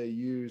why they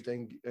used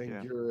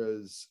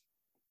Anguirus'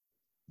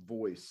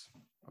 voice,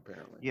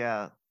 apparently.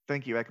 Yeah,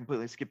 thank you. I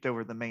completely skipped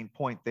over the main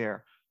point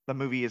there. The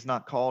movie is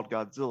not called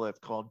Godzilla, it's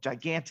called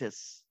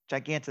Gigantus,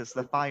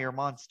 the fire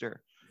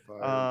monster.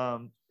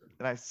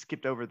 And I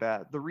skipped over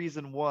that. The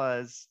reason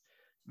was,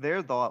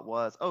 their thought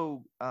was,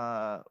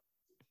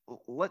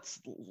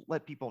 let's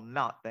let people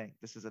not think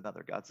this is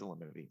another Godzilla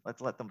movie. Let's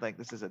let them think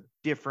this is a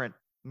different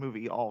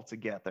movie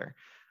altogether.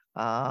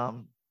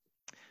 And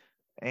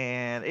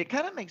it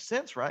kind of makes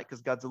sense, right?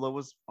 Because Godzilla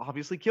was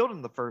obviously killed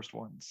in the first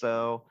one.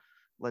 So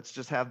let's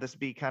just have this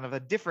be kind of a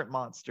different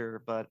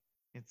monster, but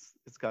it's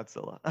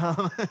Godzilla.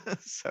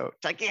 So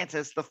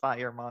Gigantus, the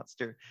fire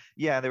monster.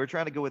 Yeah, they were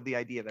trying to go with the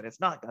idea that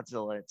it's not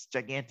Godzilla, it's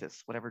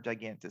Gigantus, whatever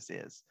Gigantus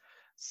is.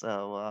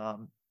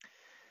 So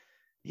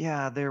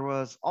yeah,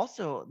 there's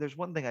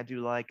one thing I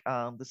do like,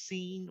 the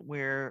scene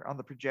where on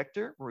the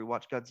projector where we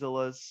watch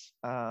Godzilla's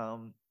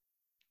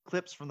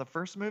clips from the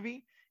first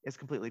movie is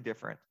completely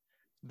different.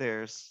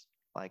 There's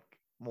like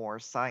more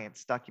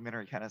science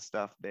documentary kind of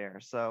stuff there.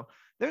 So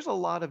there's a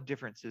lot of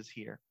differences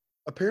here.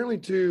 Apparently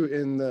too,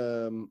 in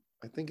the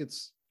I think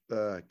it's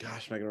I'm not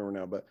gonna remember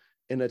now, but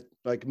in a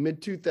like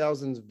mid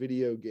 2000s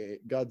video game,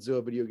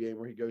 Godzilla video game,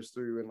 where he goes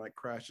through and like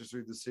crashes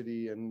through the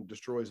city and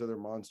destroys other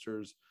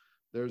monsters.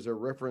 There's a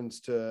reference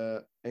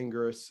to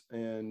Anguirus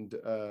and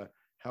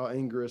how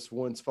Anguirus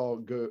once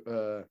fought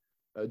a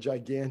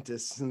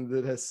Gigantus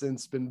that has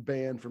since been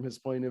banned from his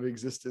plane of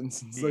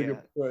existence. It's like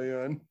a play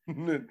on.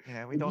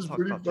 Yeah, we don't talk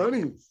pretty about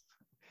funny.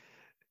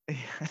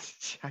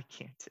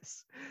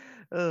 Gigantus.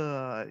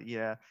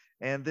 Yeah.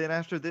 And then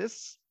after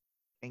this,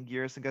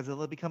 Anguirus and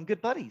Godzilla become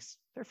good buddies.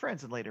 They're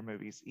friends in later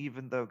movies,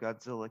 even though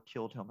Godzilla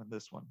killed him in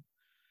this one.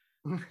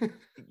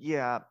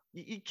 Yeah,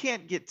 you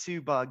can't get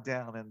too bogged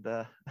down in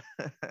the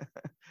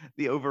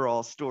the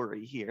overall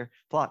story here,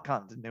 plot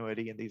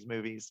continuity in these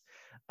movies.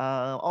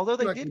 Although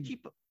they did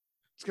keep.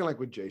 It's kind of like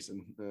with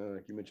Jason,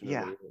 like you mentioned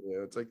earlier.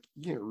 Yeah, it's like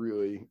you can't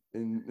really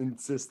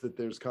insist that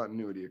there's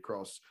continuity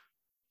across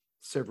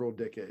several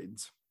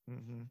decades.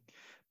 Mm-hmm.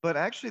 But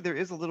actually, there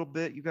is a little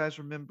bit. You guys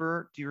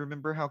remember? Do you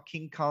remember how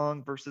King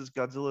Kong versus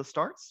Godzilla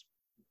starts?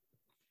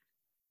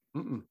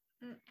 Mm-mm.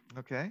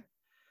 Okay.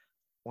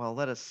 Well,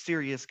 let a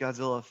serious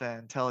Godzilla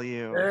fan tell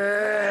you.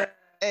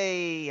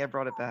 Hey, I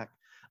brought it back.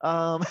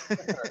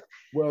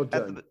 Well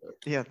done.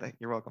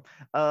 You're welcome.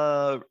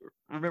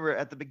 Remember,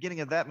 at the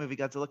beginning of that movie,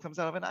 Godzilla comes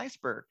out of an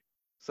iceberg.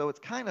 So it's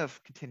kind of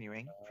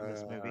continuing from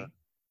this movie.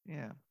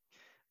 Yeah.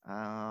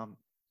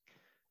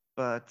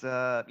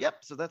 Yep,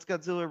 so that's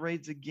Godzilla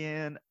Raids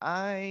Again.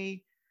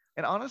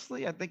 And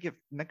honestly, I think if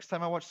next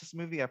time I watch this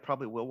movie, I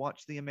probably will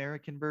watch the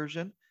American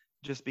version,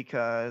 just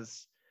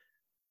because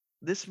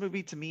this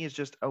movie to me is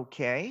just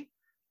okay,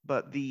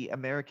 but the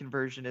American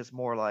version is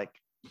more like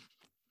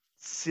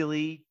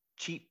silly,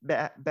 cheap,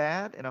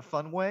 bad in a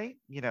fun way.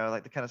 You know,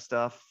 like the kind of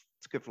stuff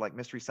it's good for like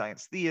Mystery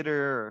Science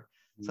Theater or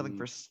something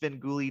for Sven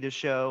Gulli to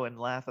show and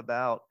laugh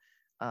about.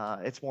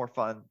 It's more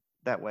fun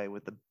that way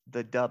with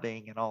the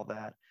dubbing and all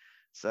that.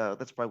 So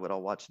that's probably what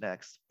I'll watch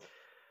next.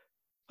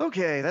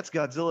 Okay, that's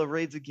Godzilla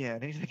Raids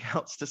Again. Anything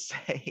else to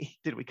say?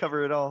 Did we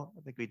cover it all?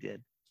 I think we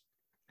did.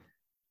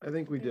 I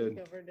think we did.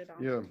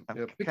 Yeah.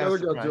 I'm Pick other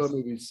Godzilla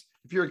movies.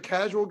 If you're a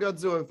casual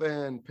Godzilla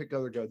fan, pick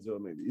other Godzilla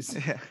movies.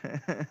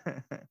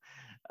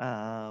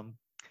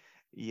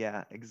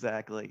 Yeah,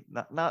 exactly.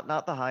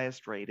 Not the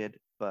highest rated,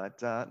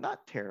 but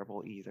not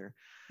terrible either.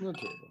 Not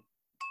terrible.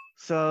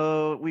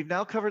 So we've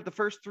now covered the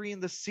first 3 in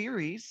the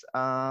series.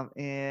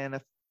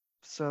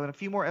 So in a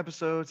few more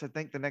episodes, I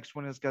think the next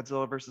one is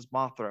Godzilla versus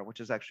Mothra, which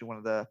is actually one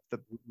of the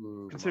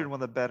considered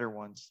one of the better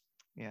ones.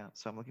 Yeah,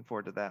 so I'm looking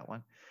forward to that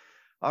one.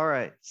 All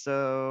right,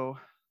 so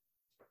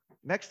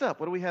next up,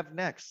 what do we have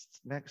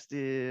next? Next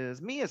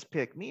is Mia's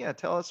pick. Mia,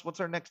 tell us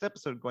what's our next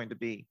episode going to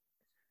be.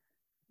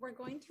 We're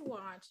going to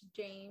watch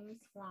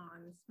James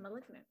Wan's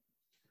Malignant.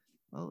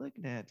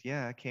 Malignant,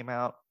 yeah, it came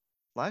out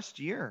last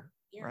year,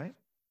 right?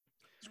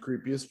 It's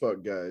creepy as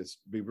fuck, guys.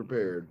 Be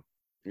prepared.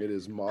 It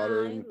is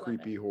modern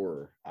creepy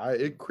horror.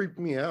 It creeped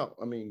me out.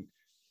 I mean,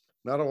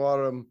 not a lot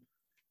of them.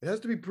 It has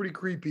to be pretty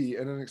creepy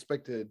and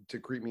unexpected to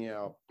creep me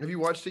out. Have you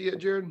watched it yet,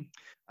 Jared?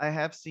 I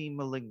have seen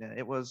Malignant.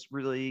 It was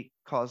really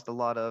caused a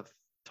lot of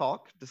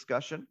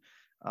discussion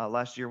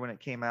last year when it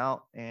came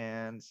out.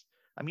 And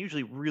I'm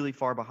usually really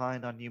far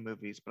behind on new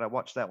movies, but I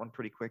watched that one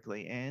pretty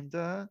quickly. And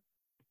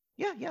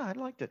yeah, I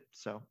liked it.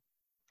 So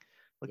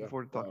looking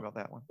forward to talking about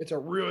that one. It's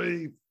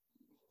really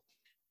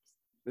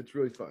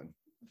fun.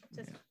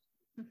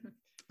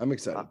 I'm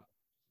excited.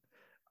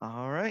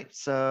 All right.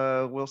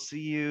 So we'll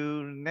see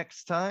you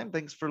next time.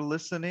 Thanks for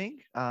listening.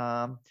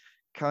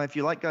 If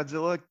you like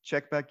Godzilla,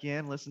 check back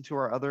in, listen to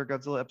our other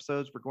Godzilla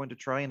episodes. We're going to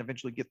try and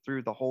eventually get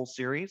through the whole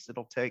series.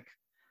 It'll take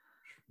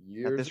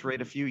years, at this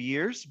rate, a few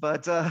years,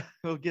 but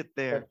we'll get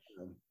there.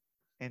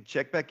 And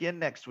check back in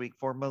next week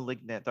for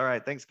Malignant. All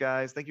right. Thanks,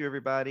 guys. Thank you,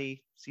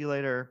 everybody. See you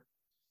later.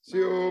 See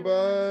you.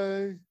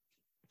 Bye.